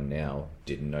leaning on now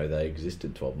didn't know they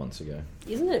existed 12 months ago.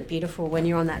 Isn't it beautiful when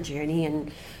you're on that journey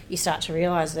and you start to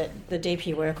realise that the deeper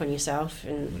you work on yourself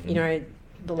and you know,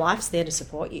 the life's there to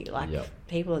support you. Like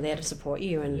people are there to support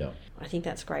you, and I think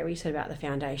that's great what you said about the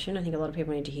foundation. I think a lot of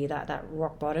people need to hear that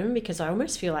rock bottom, because I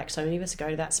almost feel like so many of us go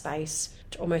to that space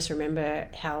to almost remember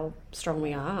how strong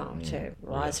we are to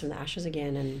rise from the ashes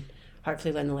again and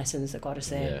hopefully learn the lessons that God has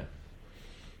said.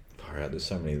 Yeah. Far out. There's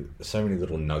so many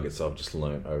little nuggets I've just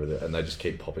learned over there, and they just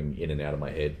keep popping in and out of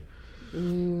my head.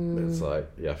 It's like,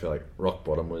 I feel like rock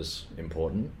bottom was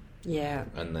important. Yeah.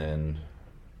 And then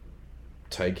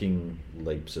taking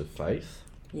leaps of faith.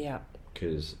 Yeah.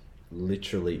 Because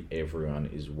literally everyone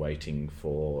is waiting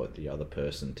for the other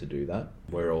person to do that.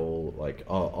 We're all like,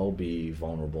 I'll be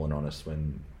vulnerable and honest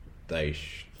when they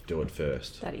do it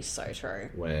first. That is so true.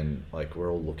 When like we're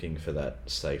all looking for that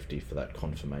safety, for that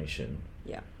confirmation.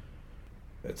 Yeah.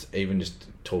 It's even just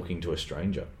talking to a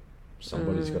stranger.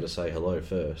 Somebody's got to say hello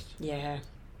first. Yeah.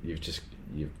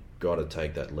 You've got to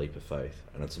take that leap of faith,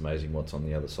 and it's amazing what's on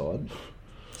the other side.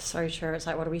 So true. It's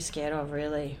like, what are we scared of,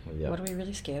 really? What are we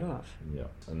really scared of? Yeah.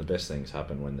 And the best things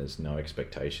happen when there's no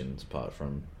expectations apart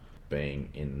from being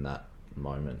in that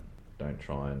moment. Don't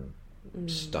try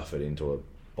and stuff it into a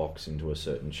box, into a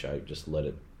certain shape. Just let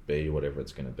it be whatever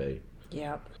it's going to be.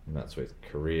 Yep. And that's with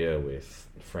career, with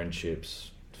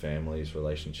friendships, families,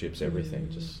 relationships,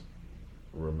 everything. Just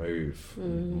remove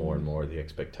more and more of the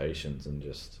expectations and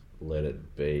just let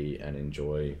it be and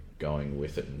enjoy going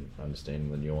with it and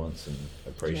understanding the nuance and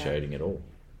appreciating it all,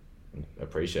 and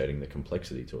appreciating the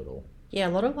complexity to it all. Yeah, a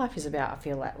lot of life is about, I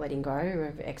feel like, letting go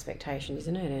of expectation,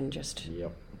 isn't it? And just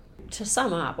to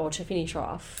sum up or to finish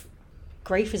off,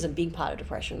 grief is a big part of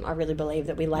depression. I really believe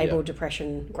that we label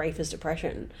grief as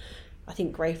depression. I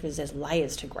think there's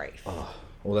layers to grief. Oh,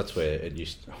 well, that's where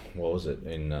it what was it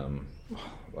in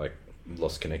like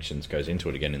Lost Connections goes into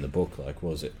it again in the book. Like,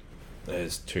 what was it?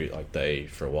 There's two, like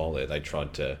for a while there, they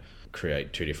tried to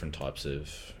create two different types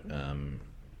of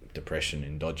depression,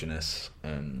 endogenous,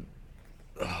 and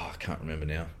I can't remember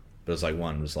now. But it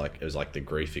was like it was like the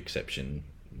grief exception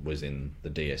was in the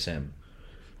DSM.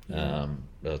 But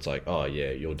it's like, oh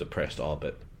yeah, you're depressed. Oh,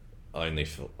 but only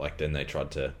for, like, then they tried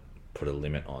to put a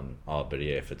limit on. Oh, but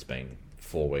yeah, if it's been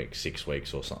 4 weeks, 6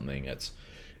 weeks, or something,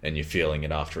 and you're feeling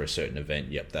it after a certain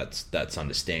event. Yep, that's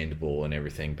understandable and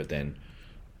everything. But then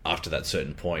after that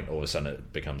certain point, all of a sudden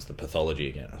it becomes the pathology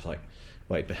again. I was like,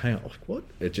 wait, but hang on, what?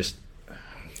 It just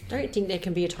don't think there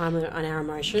can be a time limit on our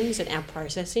emotions and our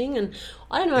processing. And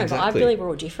I don't know, Exactly. but I believe we're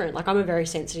all different. Like, I'm a very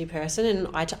sensitive person, and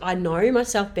I know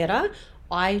myself better.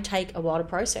 I take a while to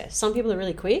process. Some people are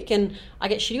really quick, and I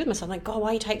get shitty with myself. Like, God,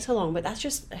 why you take so long? But that's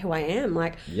just who I am.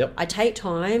 Like, Yep. I take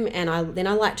time, and I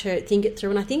like to think it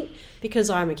through. And I think because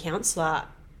I'm a counsellor,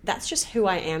 that's just who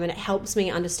I am, and it helps me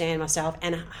understand myself,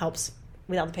 and it helps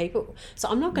with other people. So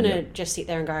I'm not going to just sit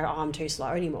there and go, oh, I'm too slow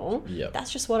anymore. Yep.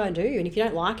 That's just what I do. And if you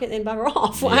don't like it, then bugger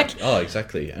off. Yeah. Like, Oh,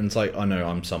 exactly. And it's like, I know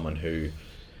I'm someone who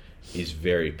is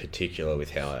very particular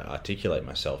with how I articulate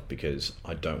myself because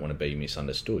I don't want to be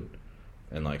misunderstood.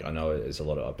 And like, I know there's a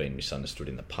lot of, I've been misunderstood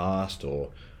in the past, or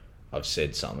I've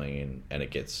said something and it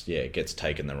gets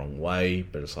taken the wrong way,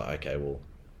 but it's like, okay, well,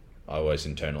 I always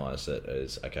internalize it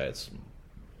as, okay, it's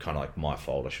kind of like my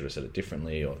fault. I should have said it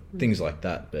differently, or things like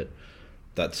that. But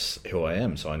that's who I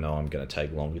am. So I know I'm going to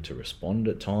take longer to respond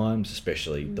at times,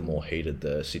 especially the more heated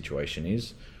the situation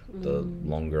is, the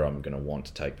longer I'm going to want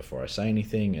to take before I say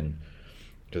anything. And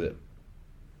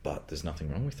but there's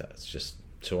nothing wrong with that. It's just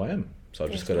who I am. So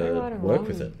I've just got to work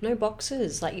with it. No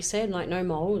boxes, like you said, like no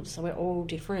molds. So we're all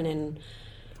different, and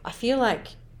I feel like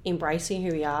embracing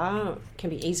who we are can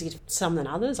be easier for some than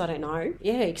others. I don't know.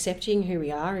 Yeah, accepting who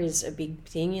we are is a big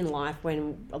thing in life,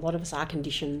 when a lot of us are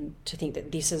conditioned to think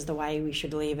that this is the way we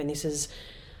should live and this is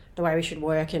the way we should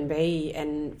work and be,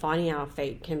 and finding our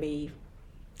feet can be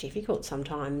difficult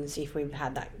sometimes if we've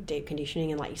had that deep conditioning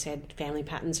and, like you said, family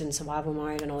patterns and survival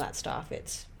mode and all that stuff.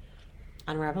 It's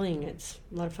unraveling. It's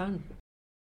a lot of fun.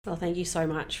 Well, thank you so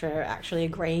much for actually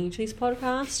agreeing to this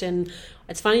podcast. And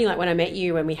it's funny, like when I met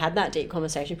you, when we had that deep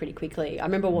conversation pretty quickly, I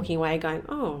remember walking away going,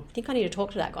 oh, I think I need to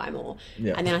talk to that guy more.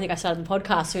 Yeah. And then I think I started the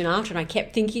podcast soon after, and I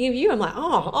kept thinking of you. I'm like,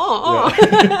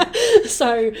 Yeah.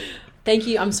 So thank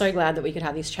you. I'm so glad that we could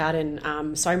have this chat,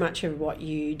 and so much of what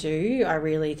you do I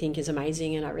really think is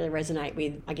amazing, and I really resonate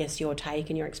with, I guess, your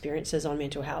take and your experiences on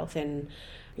mental health. And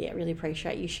yeah, really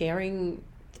appreciate you sharing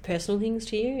the personal things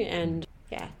to you. And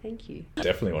yeah, thank you.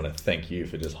 Definitely want to thank you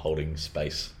for just holding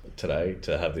space today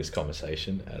to have this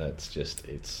conversation. And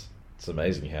it's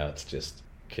amazing how it's just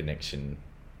connection.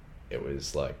 It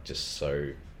was like just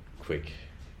so quick,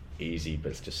 easy,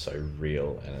 but it's just so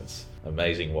real, and it's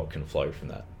amazing what can flow from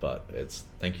that. But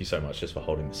thank you so much just for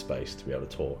holding the space to be able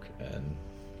to talk and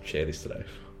share this today.